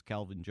there because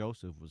Kelvin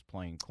Joseph was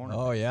playing cornerback.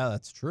 Oh, yeah,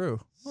 that's true.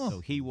 So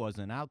he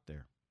wasn't out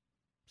there.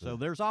 So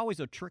there's always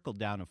a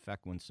trickle-down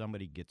effect when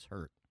somebody gets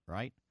hurt,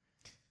 right?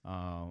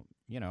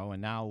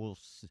 And now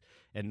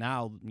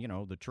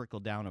the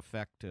trickle-down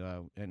effect,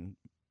 and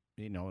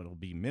it'll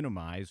be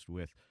minimized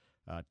with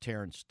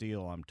Terrence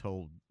Steele. I'm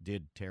told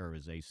did tear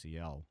his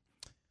ACL.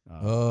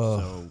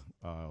 Now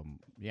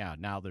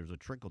there's a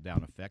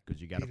trickle-down effect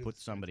because you got to put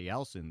somebody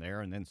else in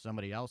there, and then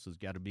somebody else has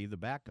got to be the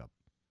backup.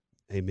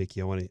 Hey,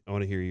 Mickey, I want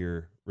to hear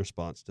your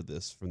response to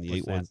this from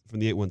the What's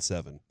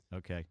 817.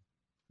 Okay.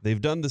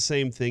 They've done the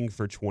same thing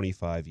for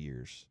 25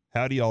 years.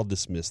 How do y'all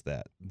dismiss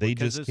that? They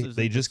Because just this isn't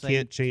they the just same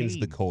can't change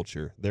the team.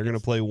 culture. They're going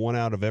to play 1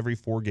 out of every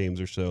 4 games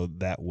or so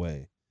that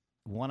way.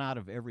 1 out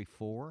of every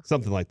 4?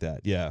 Something like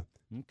that. Yeah.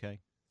 Okay.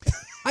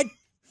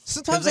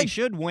 Sometimes Because they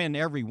should win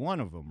every one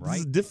of them, This right?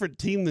 is a different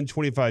team than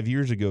 25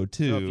 years ago,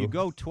 too. So if you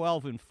go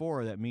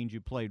 12-4, that means you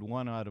played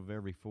 1 out of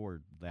every 4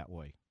 that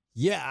way.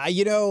 Yeah,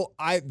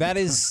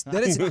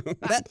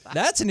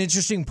 that's an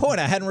interesting point.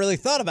 I hadn't really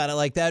thought about it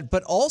like that,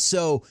 but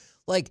also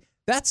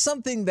that's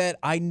something that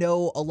I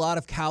know a lot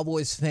of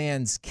Cowboys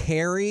fans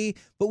carry,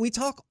 but we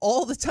talk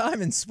all the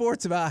time in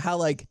sports about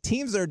how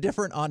teams are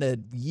different on a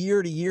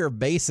year-to-year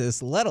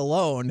basis, let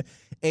alone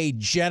a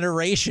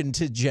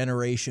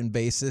generation-to-generation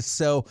basis.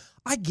 So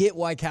I get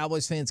why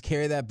Cowboys fans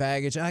carry that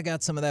baggage. I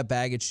got some of that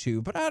baggage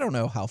too, but I don't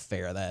know how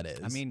fair that is.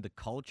 I mean,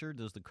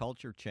 does the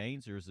culture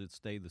change or does it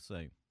stay the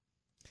same?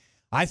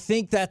 I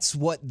think that's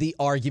what the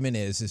argument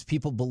is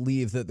people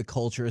believe that the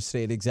culture has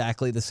stayed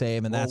exactly the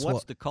same, and that's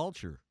what's the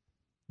culture?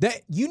 That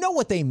you know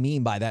what they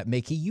mean by that,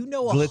 Mickey. You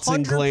know, Glitz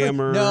and 100%.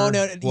 glamour. No.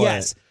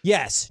 What?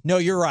 Yes. No,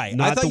 you're right.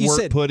 Not I thought the you work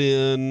said put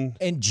in.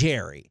 and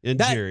Jerry.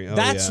 Jerry. Oh,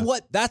 that's yeah.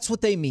 that's what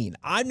they mean.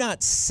 I'm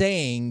not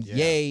saying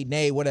yay,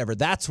 nay, whatever.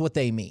 That's what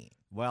they mean.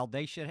 Well,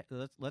 they should.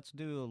 Let's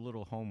do a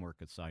little homework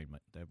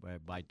assignment.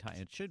 That by time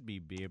it should be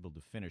able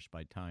to finish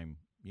by time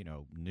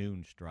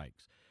noon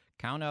strikes.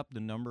 Count up the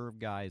number of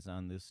guys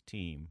on this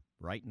team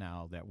right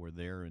now that were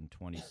there in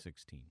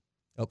 2016.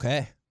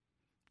 Okay,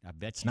 I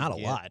bet it's not a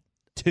lot.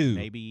 2.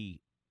 Maybe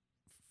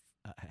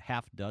a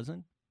half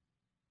dozen.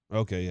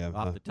 Okay, yeah.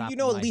 Off the top You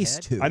know of at my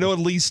least head. 2. I know at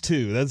least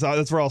 2.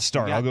 That's where I'll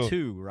start. You got I'll go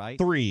 2, right?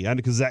 3. I know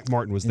because Zach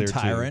Martin was And there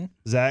Tyron. too.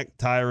 Zach,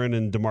 Tyron,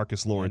 and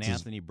DeMarcus Lawrence And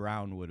is Anthony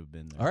Brown would have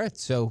been there. All right,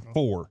 so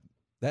 4.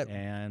 that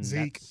And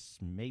Zeke. that's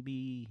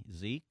maybe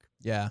Zeke.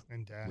 yeah,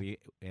 And Dak.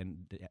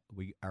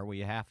 Are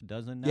we a half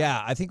dozen now?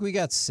 yeah. I think we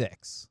got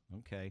 6.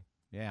 Okay.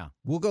 Yeah.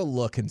 We'll go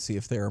look and see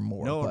if there are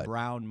more. Noah but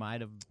Brown might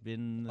have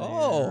been there.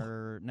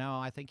 Oh. No,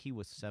 I think he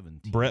was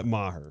 17. Brett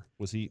Maher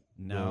was he?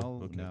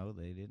 No, Okay. no,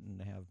 they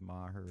didn't have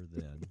Maher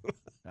then.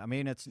 I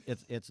mean,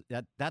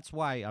 that's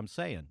why I'm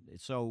saying.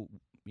 So,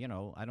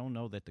 I don't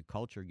know that the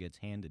culture gets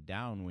handed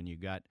down when you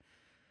got,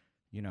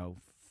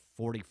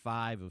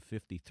 45 of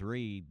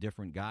 53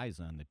 different guys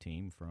on the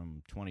team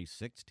from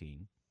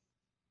 2016.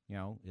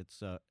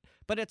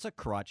 But it's a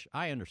crutch.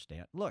 I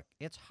understand. Look,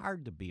 it's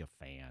hard to be a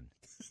fan.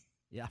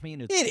 Yeah, I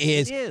mean, it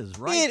is. It is,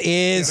 right? It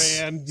is.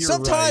 Man, you're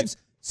Sometimes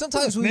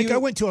Sometimes when Nick, I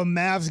went to a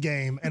Mavs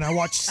game and I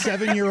watched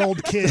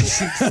 7-year-old kids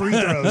shoot free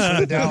throws for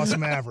the Dallas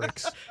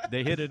Mavericks.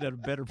 They hit it at a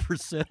better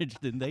percentage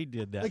than they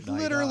did that Like night.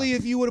 literally,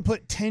 if you would have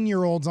put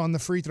 10-year-olds on the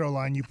free throw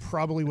line, you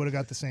probably would have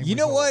got the same. You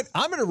know result. what?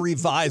 I'm going to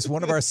revise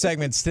one of our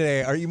segments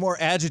today. Are you more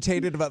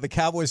agitated about the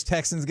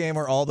Cowboys-Texans game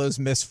or all those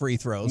missed free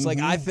throws? Like,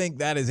 I think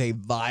that is a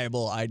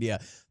viable idea.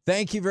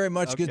 Thank you very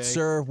much, good Okay.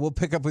 sir. We'll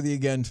pick up with you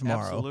again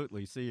tomorrow.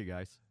 Absolutely. See you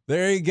guys.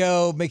 There you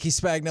go. Mickey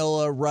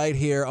Spagnola right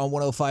here on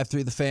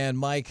 105.3 The Fan.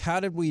 Mike, how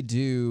did we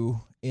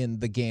do in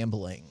the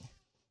gambling?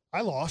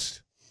 I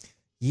lost.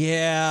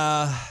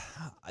 Yeah,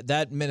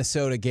 that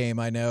Minnesota game,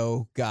 I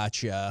know,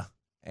 gotcha.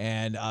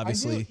 And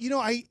obviously,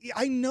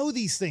 I know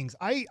these things.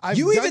 I've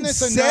You done even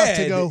this enough to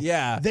said, go.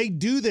 yeah. They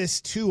do this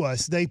to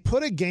us. They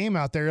put a game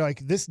out there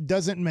like this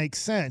doesn't make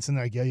sense, and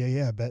they're like,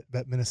 yeah. Bet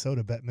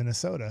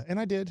Minnesota, and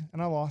I did,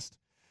 and I lost.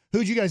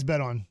 Who'd you guys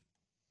bet on?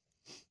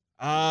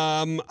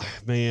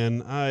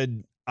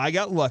 Man, I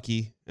got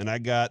lucky and I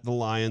got the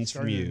Lions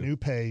from Started you. a new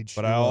page.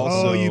 But I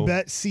also you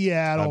bet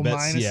Seattle I bet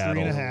minus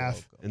Seattle.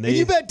 3.5, And and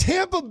you bet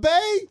Tampa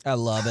Bay. I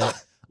love it.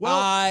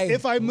 Well,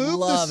 if I move the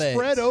love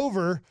spread it.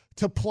 over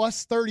to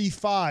plus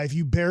 35,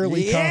 you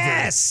barely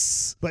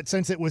Yes. covered. But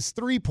since it was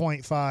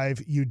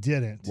 3.5, you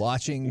didn't.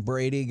 Watching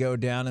Brady go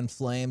down in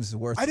flames is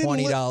worth I didn't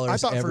 $20 I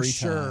thought every for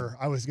sure time.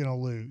 I was going to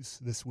lose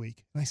this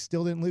week. And I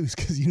still didn't lose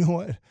because you know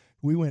what?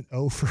 We went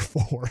 0 for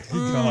 4.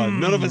 God,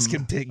 none of us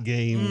can pick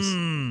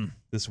games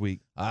this week.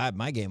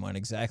 My game went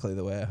exactly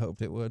the way I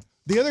hoped it would.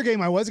 The other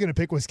game I was going to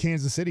pick was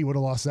Kansas City. Would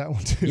have lost that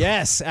one too.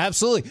 Yes,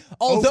 absolutely. 0 for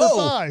Although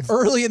 5.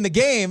 early in the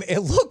game, it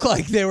looked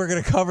like they were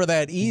going to cover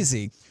that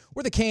easy.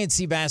 We're the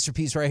KNC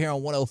Masterpiece right here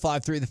on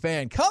 105.3 The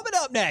Fan. Coming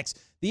up next,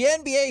 the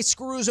NBA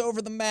screws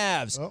over the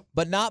Mavs,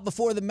 but not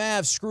before the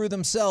Mavs screw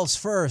themselves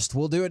first.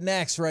 We'll do it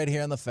next right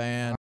here on The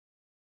Fan.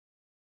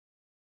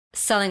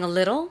 Selling a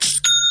little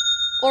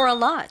or a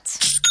lot?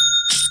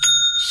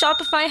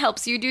 Shopify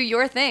helps you do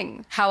your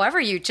thing, however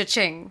you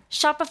cha-ching.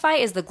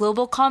 Shopify is the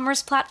global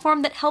commerce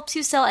platform that helps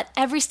you sell at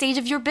every stage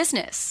of your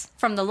business.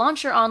 From the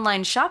launch your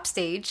online shop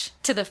stage,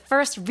 to the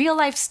first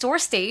real-life store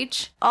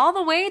stage, all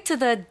the way to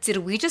the did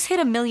we just hit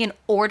 1 million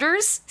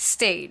orders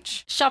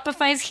stage.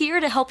 Shopify's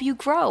here to help you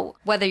grow.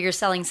 Whether you're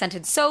selling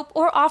scented soap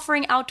or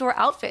offering outdoor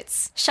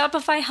outfits,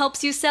 Shopify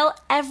helps you sell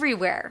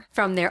everywhere.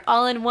 From their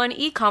all-in-one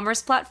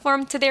e-commerce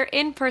platform to their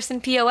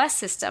in-person POS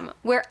system,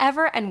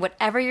 wherever and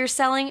whatever you're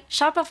selling,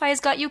 Shopify's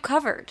got you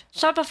covered.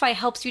 Shopify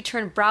helps you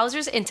turn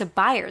browsers into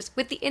buyers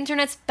with the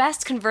internet's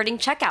best converting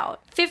checkout.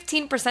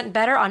 15%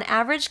 better on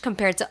average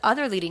compared to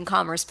other leading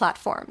commerce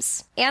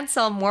platforms. And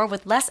sell more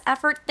with less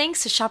effort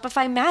thanks to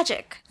Shopify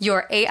Magic,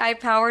 your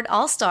AI-powered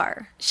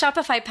all-star.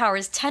 Shopify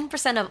powers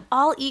 10% of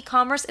all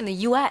e-commerce in the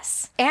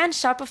US. And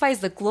Shopify is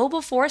the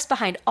global force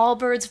behind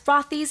Allbirds,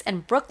 Rothy's,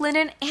 and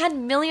Brooklinen,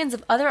 and millions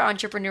of other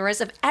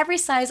entrepreneurs of every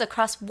size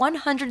across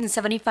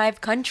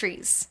 175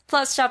 countries.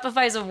 Plus,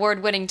 Shopify's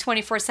award-winning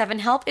 24/7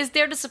 help is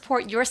there to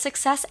support your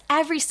success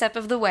every step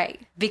of the way.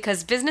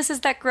 Because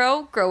businesses that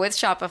grow, grow with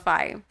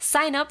Shopify.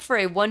 Sign up for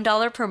a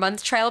 $1 per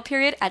month trial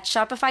period at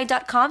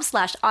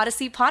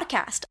shopify.com/Odyssey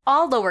Podcast,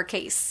 all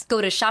lowercase.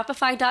 Go to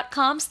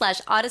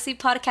shopify.com/Odyssey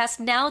Podcast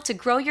now to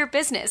grow your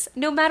business,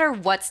 no matter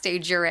what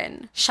stage you're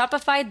in.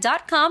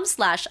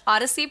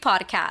 Shopify.com/Odyssey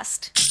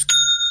Podcast.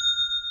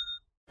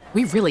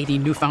 We really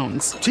need new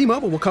phones.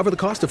 T-Mobile will cover the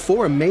cost of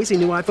 4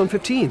 amazing new iPhone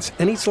 15s,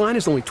 and each line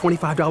is only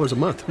 $25 a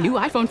month. New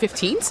iPhone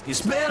 15s?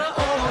 It's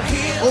better over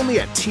here. Only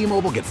at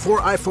T-Mobile, get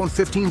 4 iPhone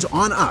 15s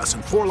on us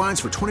and 4 lines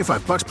for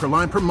 $25 per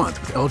line per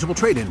month with eligible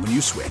trade-in when you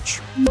switch.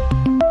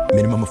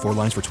 Minimum of 4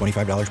 lines for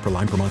 $25 per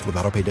line per month with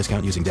autopay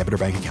discount using debit or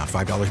bank account.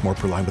 $5 more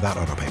per line without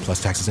autopay,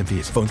 plus taxes and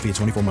fees. Phone fee at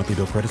 24 monthly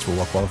bill credits for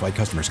well-qualified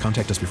customers.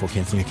 Contact us before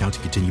canceling account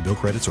to continue bill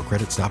credits or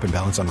credit stop and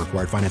balance on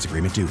required finance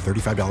agreement due.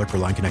 $35 per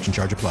line connection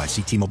charge applies.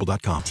 See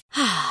T-Mobile.com.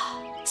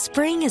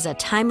 Spring is a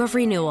time of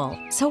renewal,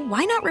 so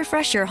why not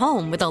refresh your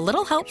home with a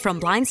little help from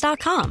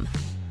Blinds.com?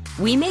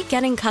 We make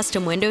getting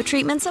custom window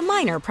treatments a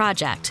minor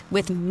project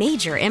with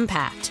major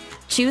impact.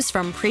 Choose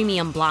from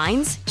premium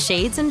blinds,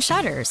 shades, and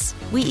shutters.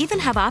 We even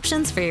have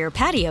options for your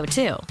patio,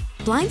 too.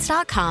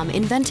 Blinds.com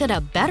invented a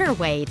better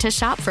way to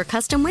shop for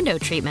custom window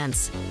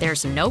treatments.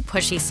 There's no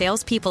pushy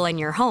salespeople in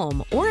your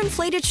home or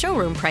inflated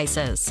showroom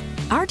prices.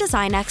 Our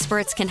design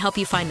experts can help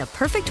you find the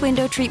perfect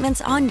window treatments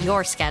on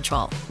your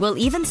schedule. We'll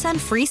even send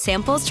free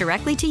samples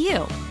directly to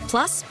you.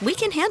 Plus, we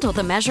can handle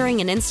the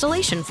measuring and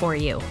installation for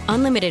you.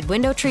 Unlimited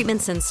window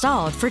treatments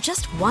installed for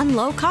just one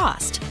low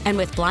cost. And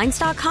with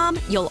Blinds.com,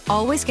 you'll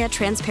always get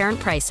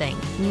transparent pricing.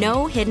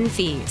 No hidden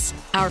fees.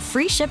 Our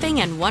free shipping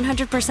and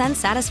 100%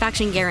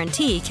 satisfaction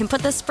guarantee can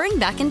put the spring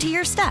back into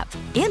your step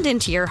and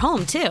into your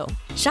home, too.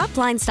 Shop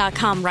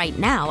Blinds.com right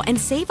now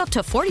and save up to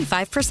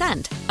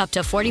 45%. Up to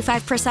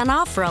 45%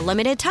 off for a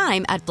limited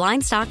time at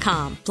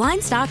Blinds.com.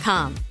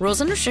 Blinds.com. Rules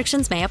and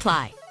restrictions may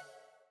apply.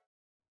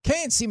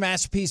 KNC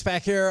Masterpiece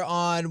back here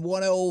on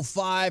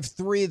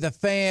 105.3 The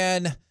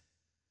Fan.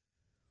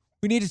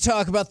 We need to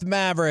talk about the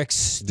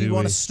Mavericks. Do you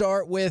want to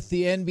start with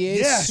the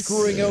NBA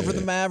screwing over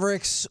the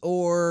Mavericks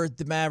or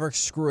the Mavericks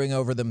screwing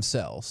over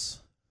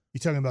themselves? You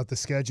talking about the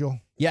schedule?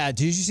 Yeah,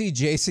 did you see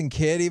Jason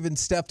Kidd even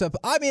stepped up?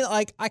 I mean,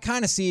 like, I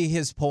kind of see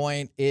his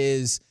point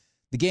is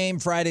the game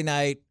Friday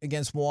night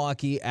against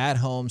Milwaukee at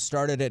home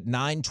started at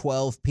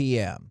 9:12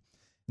 p.m.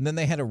 And then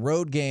they had a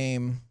road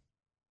game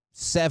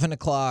 7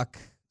 o'clock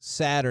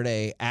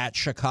Saturday at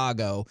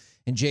Chicago.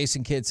 And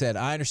Jason Kidd said,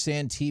 I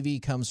understand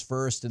TV comes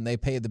first and they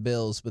pay the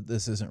bills, but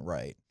this isn't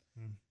right.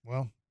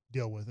 Well,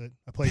 deal with it.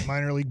 I played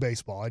minor league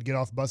baseball. I'd get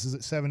off buses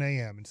at 7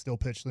 a.m. and still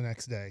pitch the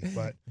next day,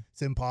 but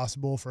it's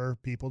impossible for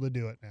people to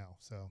do it now.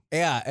 So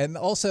yeah, and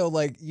also,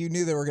 like, you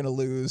knew they were going to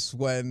lose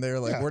when they're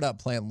like, we're not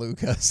playing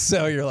Luka.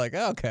 So you're like,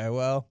 okay,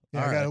 well,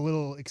 yeah, I got a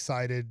little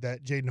excited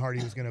that Jaden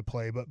Hardy was going to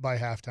play, but by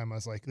halftime I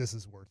was like, this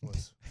is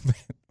worthless.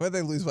 What,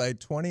 they lose by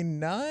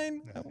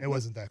 29? No, it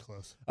wasn't that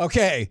close.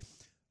 Okay.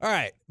 All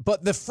right.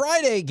 But the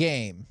Friday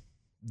game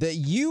that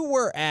you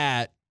were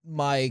at,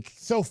 Mike.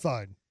 So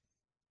fun.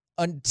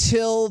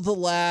 Until the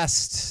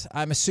last,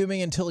 I'm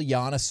assuming until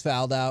Giannis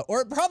fouled out,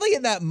 or probably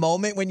in that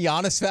moment when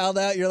Giannis fouled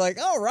out, you're like,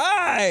 all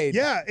right.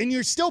 Yeah, and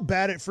you're still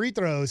bad at free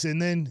throws.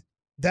 And then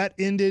that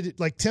ended,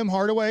 like Tim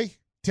Hardaway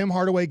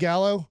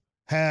Gallo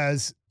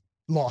has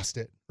lost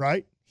it,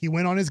 right? He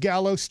went on his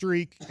Gallo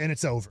streak, and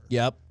it's over.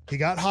 Yep. He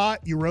got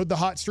hot. You rode the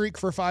hot streak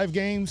for 5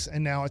 games,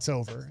 and now it's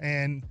over.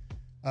 And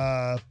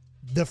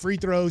the free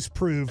throws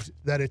proved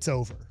that it's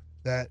over.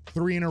 That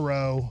 3 in a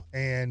row,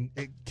 and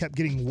it kept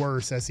getting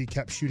worse as he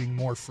kept shooting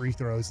more free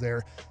throws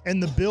there.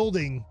 And the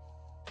building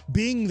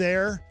being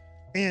there,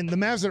 and the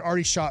Mavs had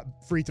already shot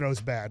free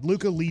throws bad.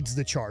 Luka leads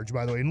the charge,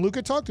 by the way, and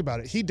Luka talked about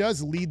it. He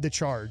does lead the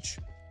charge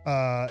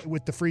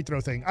with the free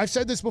throw thing. I've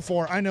said this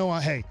before. I know,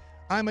 hey,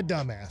 I'm a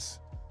dumbass.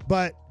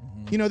 But,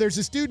 you know, there's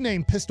this dude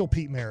named Pistol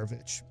Pete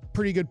Maravich.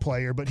 Pretty good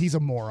player, but he's a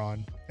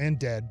moron and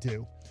dead,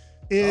 too.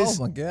 Oh,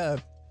 my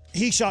God.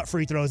 He shot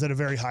free throws at a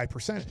very high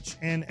percentage,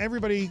 and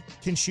everybody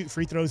can shoot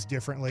free throws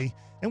differently.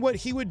 And what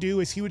he would do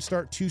is he would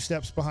start 2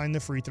 steps behind the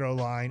free throw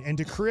line, and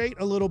to create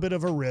a little bit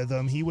of a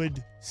rhythm, he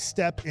would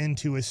step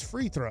into his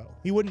free throw.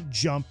 He wouldn't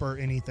jump or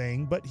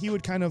anything, but he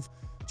would kind of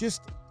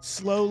just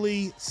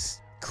slowly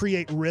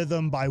create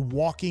rhythm by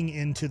walking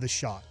into the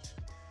shot.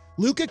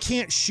 Luka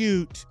can't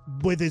shoot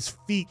with his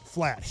feet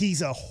flat.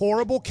 He's a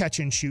horrible catch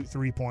and shoot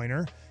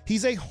 3-pointer.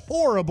 He's a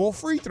horrible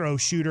free throw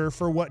shooter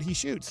for what he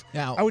shoots.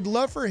 Now, I would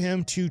love for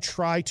him to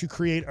try to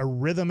create a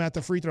rhythm at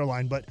the free throw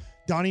line, but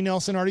Donnie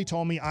Nelson already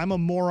told me I'm a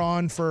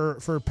moron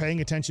for paying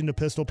attention to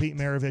Pistol Pete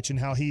Maravich and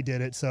how he did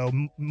it. So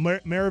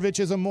Maravich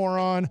is a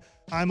moron.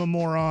 I'm a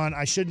moron.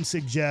 I shouldn't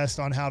suggest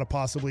on how to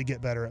possibly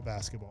get better at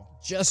basketball.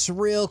 Just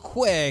real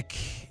quick,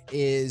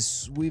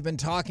 is we've been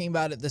talking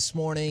about it this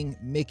morning.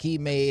 Mickey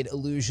made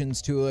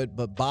allusions to it,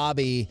 but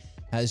Bobby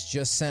has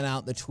just sent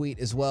out the tweet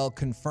as well,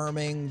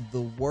 confirming the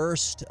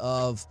worst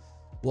of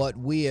what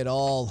we had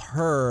all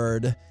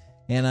heard.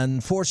 And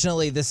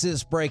unfortunately, this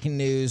is breaking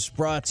news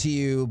brought to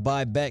you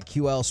by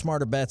BetQL.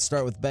 Smarter bets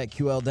start with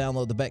BetQL.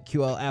 Download the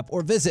BetQL app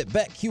or visit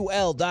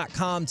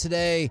BetQL.com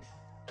today.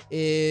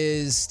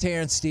 Is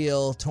Terrence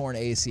Steele, torn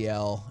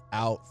ACL,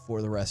 out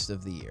for the rest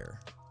of the year?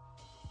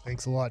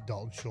 Thanks a lot,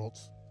 Dalton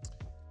Schultz.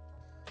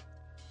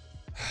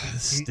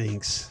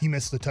 Stinks. He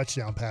missed the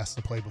touchdown pass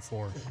the play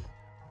before. If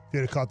he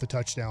had caught the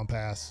touchdown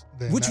pass,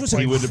 then which was a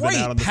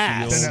great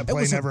pass. Then that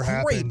play never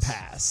happens.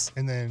 Pass.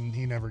 And then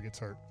he never gets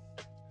hurt.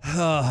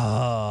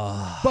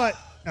 But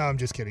no, I'm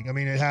just kidding. I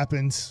mean, it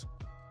happens.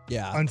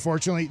 Yeah.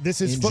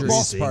 This is Injuries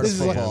football. This is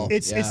football.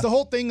 It's the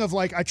whole thing of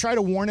like, I try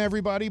to warn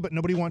everybody, but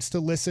nobody wants to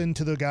listen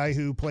to the guy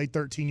who played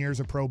 13 years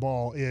of pro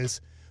ball.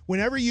 Is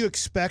whenever you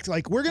expect,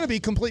 like, we're going to be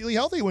completely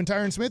healthy when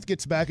Tyron Smith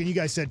gets back, and you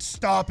guys said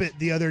stop it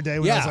the other day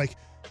when I was like,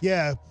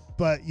 yeah,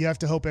 but you have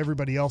to hope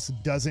everybody else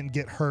doesn't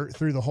get hurt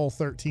through the whole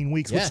 13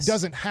 weeks, which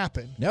doesn't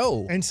happen.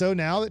 No. And so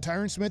now that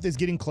Tyron Smith is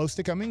getting close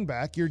to coming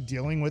back, you're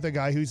dealing with a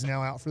guy who's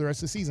now out for the rest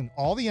of the season.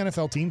 All the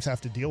NFL teams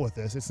have to deal with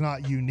this. It's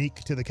not unique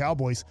to the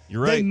Cowboys.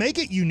 You're right. They make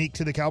it unique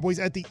to the Cowboys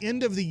at the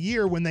end of the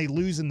year when they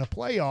lose in the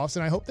playoffs,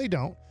 and I hope they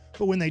don't.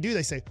 But when they do,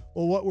 they say,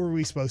 well, what were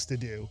we supposed to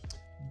do?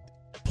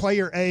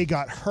 Player A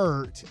got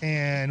hurt,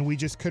 and we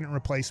just couldn't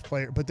replace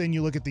player. But then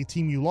you look at the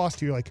team you lost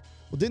to, you're like,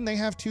 well, didn't they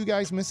have 2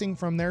 guys missing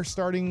from their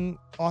starting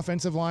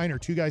offensive line or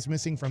 2 guys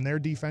missing from their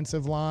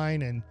defensive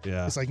line? And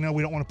it's like, no,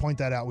 we don't want to point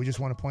that out. We just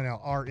want to point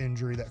out our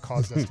injury that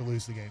caused us to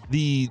lose the game.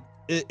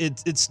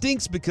 It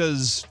stinks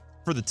because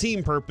for the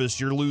team purpose,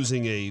 you're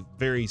losing a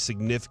very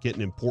significant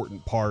and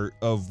important part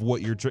of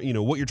what you're trying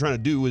to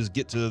do is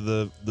get to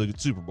the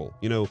Super Bowl,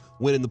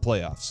 win in the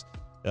playoffs.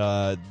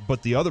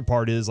 But the other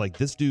part is, like,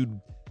 this dude,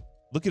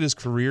 look at his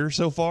career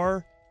so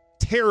far.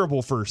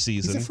 Terrible first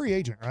season. He's a free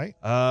agent, right?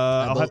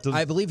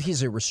 I believe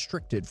he's a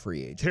restricted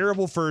free agent.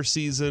 Terrible first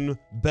season,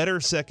 better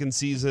second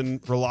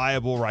season,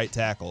 reliable right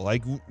tackle.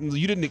 Like,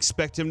 you didn't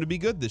expect him to be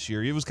good this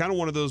year. He was kind of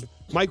one of those.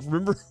 Mike,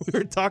 remember we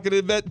were talking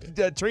about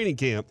that training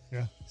camp?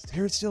 Yeah. Is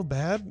Terrence still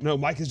bad? No,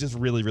 Mike is just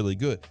really, really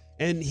good.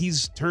 And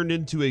he's turned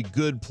into a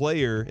good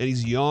player, and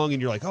he's young,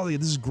 and you're like, oh, yeah,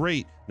 this is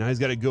great. Now he's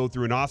got to go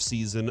through an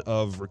offseason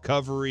of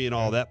recovery and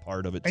all that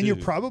part of it, and too. you're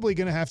probably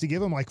going to have to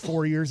give him like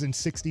 4 years and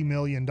 $60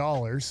 million.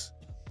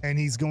 and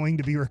he's going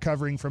to be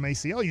recovering from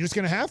ACL. You're just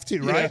going to have to,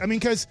 right? Yeah. I mean,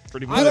 because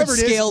I would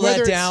scale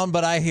that down,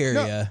 but I hear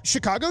you.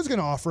 Chicago's going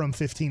to offer him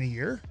 $15 a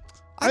year.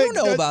 I don't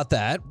know about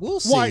that. We'll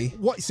see.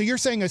 Why? So you're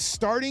saying a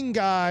starting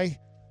guy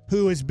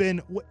who has been,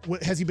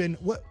 what has he been,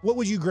 what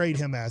would you grade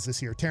him as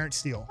this year? Terrence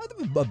Steele.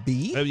 A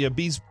B? Yeah,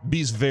 B's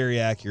very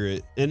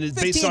accurate. And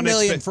it's based on $15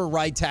 million for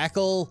right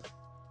tackle.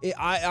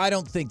 I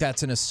don't think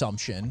that's an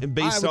assumption. And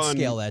based I would on,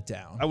 scale that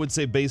down. I would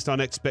say based on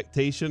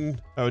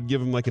expectation, I would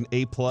give him like an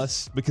A+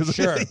 because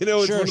sure, you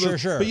know, it's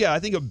sure. But yeah,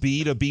 I think a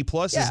B to B+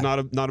 is not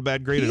a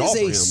bad grade at all for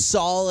him. He's a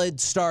solid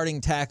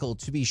starting tackle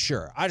to be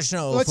sure. I just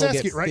know. Let's if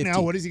ask you right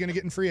now, what is he going to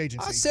get in free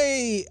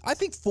agency? I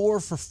think 4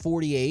 for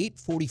 48,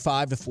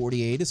 45 to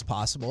 48 is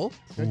possible,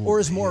 or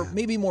is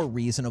maybe more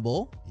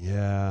reasonable.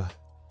 Yeah.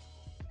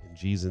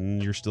 Geez,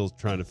 and you're still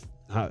trying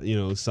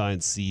to sign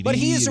CD. But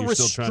he is a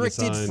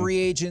restricted free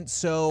agent,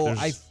 so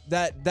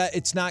that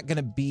it's not going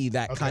to be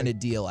that kind of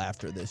deal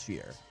after this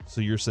year.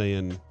 So you're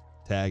saying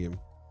tag him?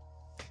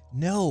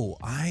 No,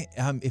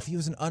 if he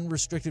was an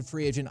unrestricted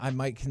free agent, I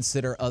might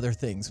consider other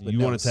things. But you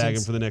want to tag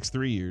him for the next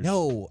 3 years?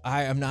 No,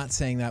 I am not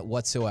saying that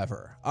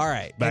whatsoever. All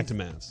right, back to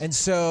Mavs. And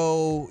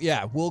so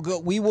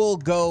we will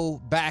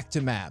go back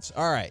to Mavs.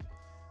 All right.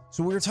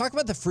 So we were talking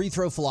about the free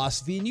throw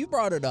philosophy, and you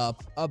brought it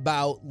up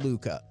about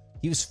Luka.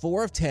 He was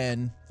 4 of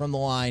 10 from the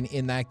line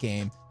in that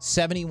game,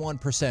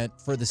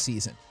 71% for the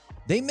season.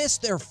 They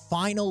missed their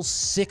final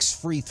 6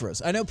 free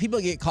throws. I know people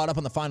get caught up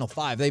on the final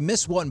 5. They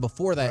missed one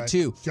before that,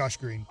 too. Josh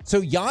Green.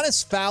 So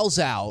Giannis fouls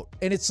out,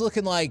 and it's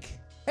looking like,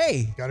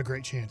 hey, got a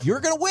great chance.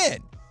 You're going to win.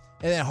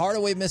 And then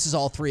Hardaway misses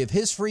all 3 of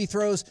his free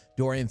throws.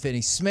 Dorian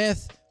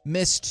Finney-Smith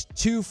missed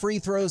 2 free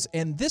throws.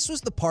 And this was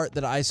the part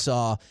that I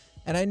saw,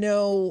 and I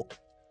know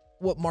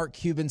what Mark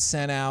Cuban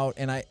sent out,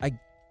 and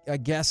I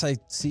guess I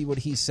see what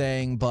he's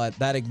saying, but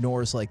that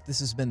ignores, this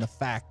has been the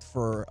fact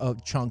for a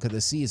chunk of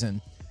the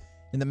season.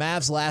 In the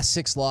Mavs' last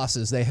 6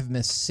 losses, they have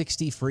missed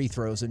 60 free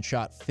throws and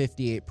shot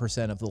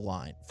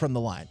 58% from the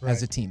line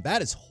as a team.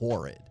 That is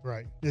horrid.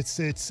 Right. It's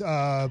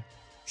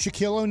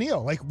Shaquille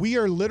O'Neal. We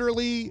are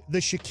literally the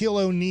Shaquille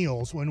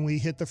O'Neals when we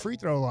hit the free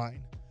throw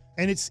line.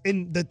 And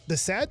the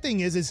sad thing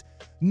is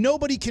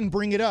nobody can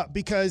bring it up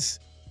because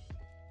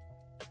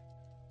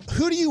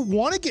who do you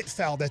want to get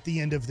fouled at the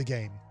end of the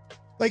game?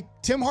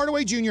 Tim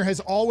Hardaway Jr. has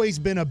always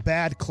been a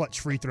bad clutch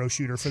free throw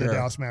shooter for the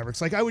Dallas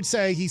Mavericks. I would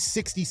say he's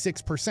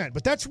 66%,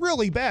 but that's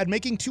really bad.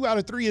 Making 2 out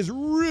of 3 is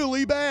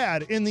really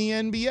bad in the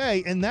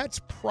NBA, and that's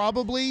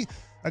probably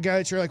a guy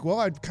that you're like, well,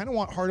 I'd kind of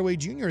want Hardaway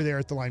Jr. there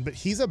at the line, but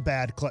he's a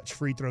bad clutch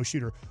free throw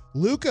shooter.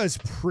 Luka's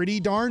pretty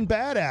darn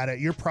bad at it.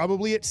 You're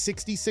probably at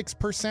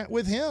 66%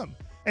 with him.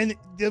 And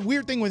the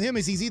weird thing with him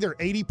is he's either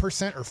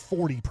 80% or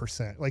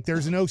 40%.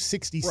 There's no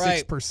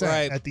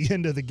 66% at the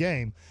end of the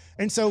game.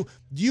 And so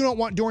you don't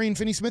want Dorian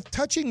Finney-Smith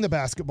touching the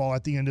basketball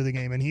at the end of the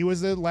game. And he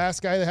was the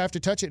last guy to have to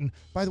touch it. And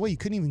by the way, you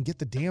couldn't even get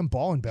the damn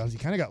ball in bounds. You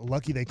kind of got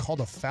lucky they called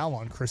a foul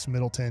on Chris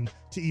Middleton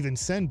to even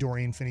send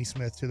Dorian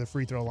Finney-Smith to the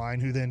free throw line,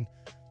 who then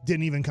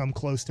didn't even come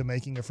close to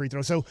making a free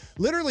throw. So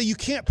literally you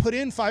can't put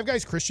in 5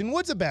 guys. Christian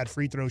Wood's a bad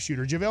free throw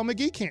shooter. JaVale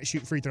McGee can't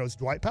shoot free throws.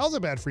 Dwight Powell's a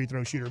bad free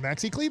throw shooter.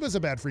 Maxi Kleber's a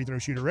bad free throw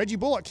shooter. Reggie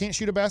Bullock can't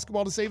shoot a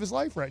basketball to save his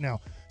life right now.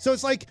 So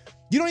it's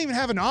you don't even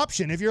have an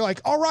option. If you're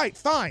all right,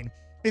 fine.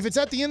 If it's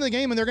at the end of the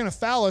game and they're going to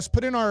foul us,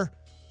 put in our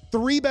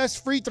 3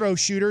 best free throw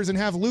shooters and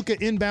have Luka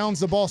inbounds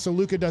the ball so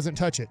Luka doesn't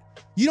touch it.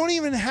 You don't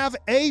even have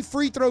a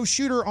free throw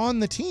shooter on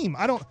the team.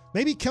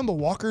 Maybe Kemba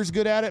Walker's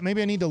good at it.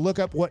 Maybe I need to look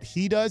up what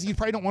he does. You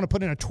probably don't want to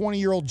put in a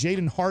 20-year-old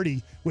Jaden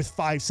Hardy with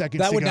 5 seconds to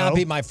go. That would not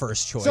be my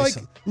first choice.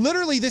 So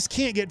literally this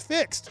can't get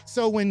fixed.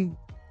 So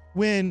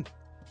when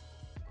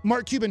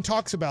Mark Cuban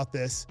talks about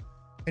this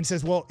and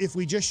says, well, if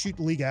we just shoot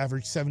the league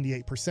average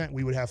 78%,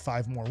 we would have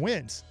 5 more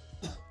wins.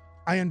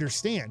 I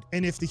understand.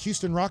 And if the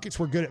Houston Rockets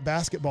were good at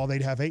basketball,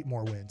 they'd have 8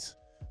 more wins.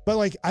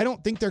 But I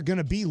don't think they're going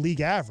to be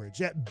league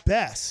average. At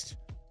best,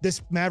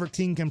 this Maverick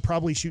team can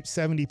probably shoot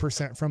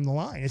 70% from the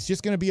line. It's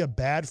just going to be a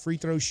bad free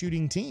throw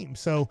shooting team.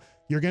 So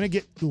you're going to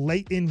get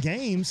late in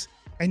games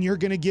and you're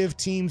going to give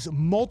teams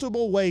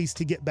multiple ways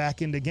to get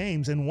back into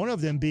games. And one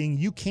of them being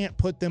you can't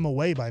put them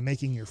away by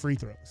making your free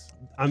throws.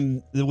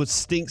 What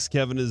stinks,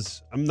 Kevin,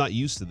 is I'm not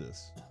used to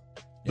this.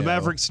 The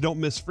Mavericks don't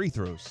miss free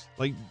throws,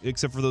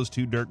 except for those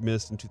 2 Dirk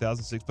missed in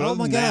 2006. But oh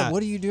my God,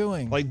 what are you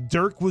doing?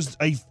 Dirk was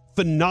a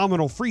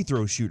phenomenal free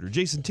throw shooter.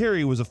 Jason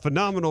Terry was a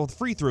phenomenal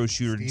free throw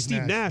shooter.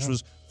 Steve Nash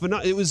was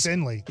phenomenal. It was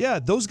Finley. Yeah,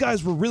 those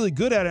guys were really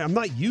good at it. I'm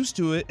not used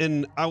to it,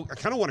 and I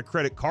kind of want to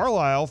credit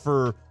Carlisle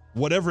for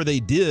whatever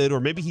they did, or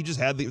maybe he just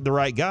had the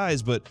right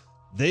guys, but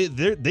they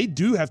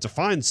do have to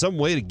find some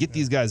way to get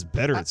these guys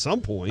better at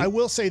some point. I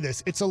will say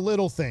this. It's a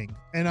little thing,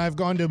 and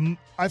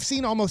I've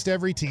seen almost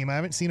every team. I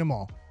haven't seen them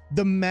all.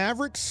 The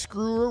Mavericks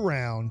screw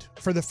around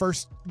for the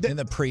first... in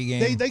the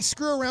pregame. They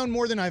screw around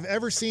more than I've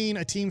ever seen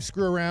a team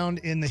screw around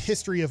in the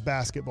history of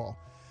basketball.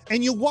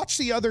 And you'll watch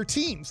the other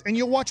teams, and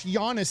you'll watch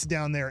Giannis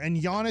down there, and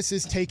Giannis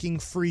is taking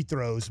free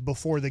throws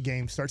before the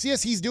game starts.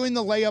 Yes, he's doing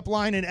the layup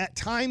line, and at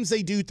times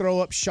they do throw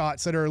up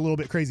shots that are a little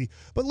bit crazy.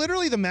 But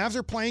literally, the Mavs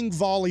are playing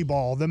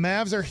volleyball. The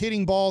Mavs are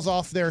hitting balls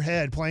off their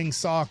head, playing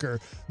soccer.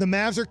 The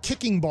Mavs are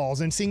kicking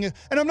balls and seeing it.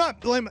 And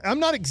I'm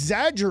not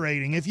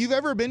exaggerating. If you've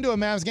ever been to a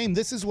Mavs game,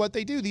 this is what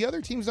they do. The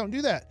other teams don't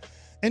do that.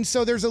 And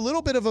so there's a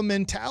little bit of a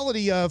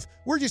mentality of,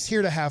 we're just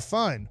here to have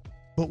fun.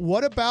 But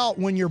what about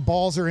when your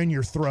balls are in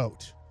your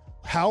throat?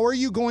 How are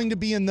you going to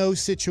be in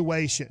those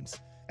situations?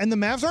 And the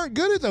Mavs aren't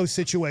good at those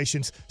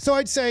situations. So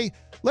I'd say,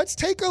 let's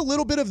take a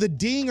little bit of the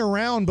ding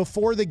around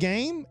before the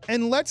game,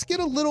 and let's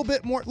get a little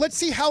bit more. Let's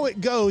see how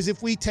it goes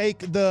if we take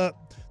the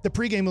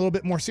pregame a little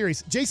bit more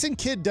serious. Jason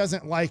Kidd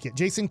doesn't like it.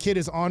 Jason Kidd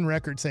is on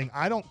record saying,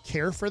 I don't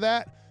care for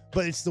that,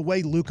 but it's the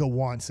way Luka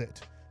wants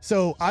it.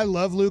 So I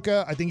love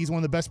Luka. I think he's one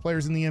of the best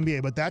players in the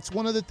NBA, but that's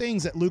one of the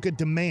things that Luka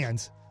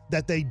demands,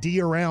 that they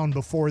D around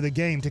before the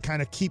game to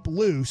kind of keep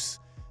loose.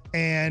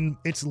 And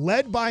it's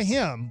led by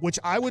him, which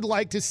I would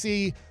like to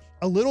see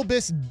a little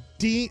bit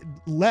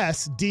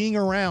less D'ing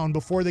around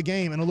before the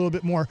game and a little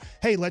bit more,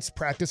 hey, let's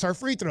practice our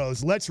free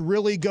throws. Let's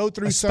really go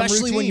through some routines.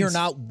 Especially when you're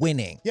not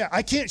winning. Yeah,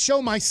 I can't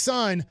show my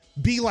son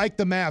be like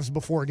the Mavs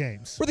before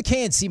games. We're the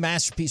KNC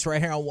Masterpiece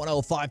right here on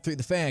 105.3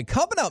 The Fan.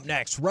 Coming up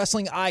next,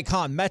 wrestling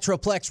icon,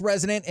 Metroplex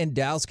resident, and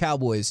Dallas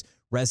Cowboys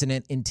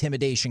resident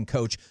intimidation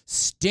coach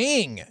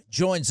Sting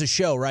joins the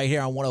show right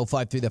here on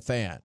 105.3 The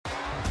Fan.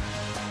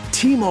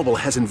 T-Mobile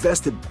has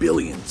invested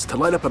billions to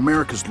light up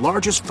America's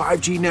largest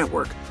 5G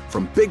network,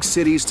 from big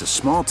cities to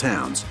small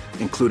towns,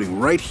 including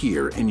right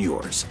here in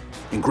yours.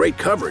 And great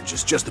coverage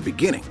is just the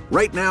beginning.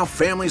 Right now,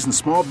 families and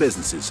small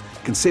businesses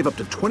can save up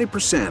to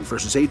 20%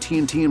 versus AT&T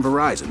and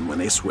Verizon when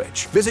they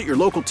switch. Visit your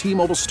local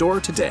T-Mobile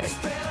store today.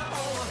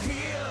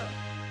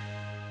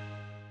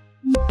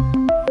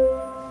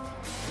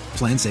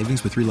 Plan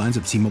savings with 3 lines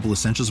of T-Mobile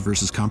Essentials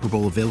versus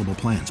comparable available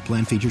plans.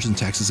 Plan features and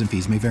taxes and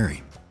fees may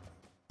vary.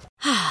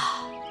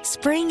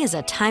 Spring is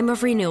a time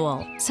of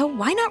renewal, so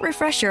why not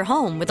refresh your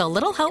home with a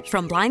little help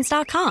from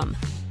Blinds.com?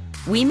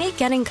 We make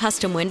getting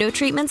custom window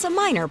treatments a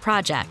minor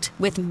project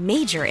with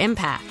major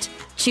impact.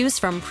 Choose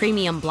from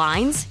premium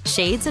blinds,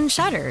 shades, and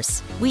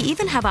shutters. We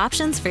even have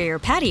options for your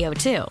patio,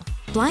 too.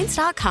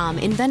 Blinds.com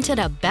invented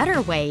a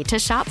better way to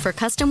shop for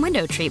custom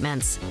window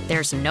treatments.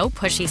 There's no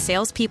pushy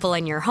salespeople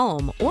in your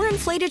home or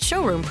inflated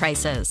showroom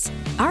prices.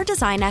 Our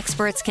design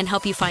experts can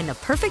help you find the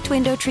perfect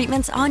window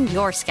treatments on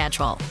your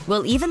schedule.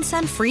 We'll even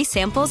send free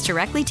samples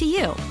directly to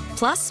you.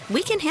 Plus,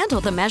 we can handle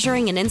the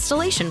measuring and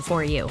installation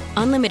for you.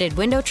 Unlimited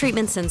window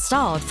treatments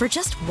installed for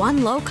just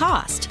one low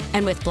cost.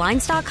 And with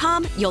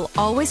Blinds.com, you'll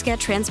always get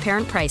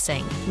transparent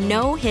pricing.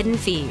 No hidden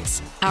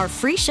fees. Our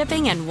free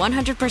shipping and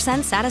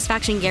 100%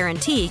 satisfaction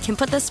guarantee can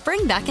put the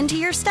spring back into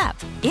your step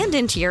and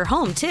into your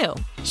home, too.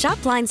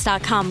 Shop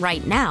Blinds.com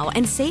right now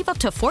and save up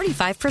to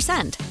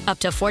 45%. Up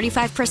to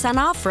 45%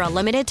 off for a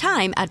limited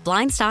time at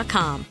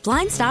Blinds.com.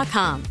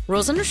 Blinds.com.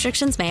 Rules and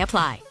restrictions may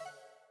apply.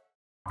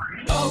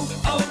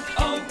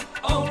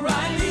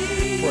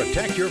 O'Reilly.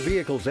 Protect your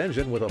vehicle's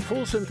engine with a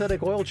full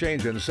synthetic oil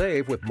change and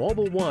save with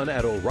Mobil 1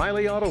 at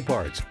O'Reilly Auto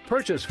Parts.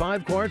 Purchase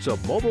 5 quarts of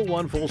Mobil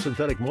 1 full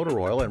synthetic motor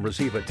oil and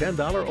receive a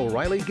 $10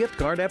 O'Reilly gift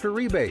card after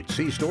rebate.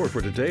 See store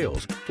for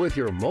details. With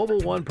your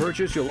Mobil 1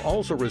 purchase, you'll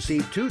also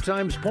receive 2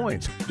 times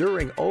points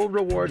during O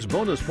Rewards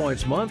Bonus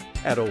Points Month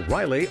at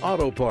O'Reilly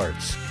Auto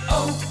Parts.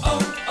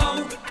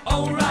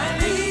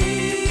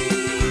 O'Reilly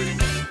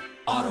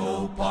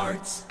Auto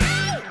Parts.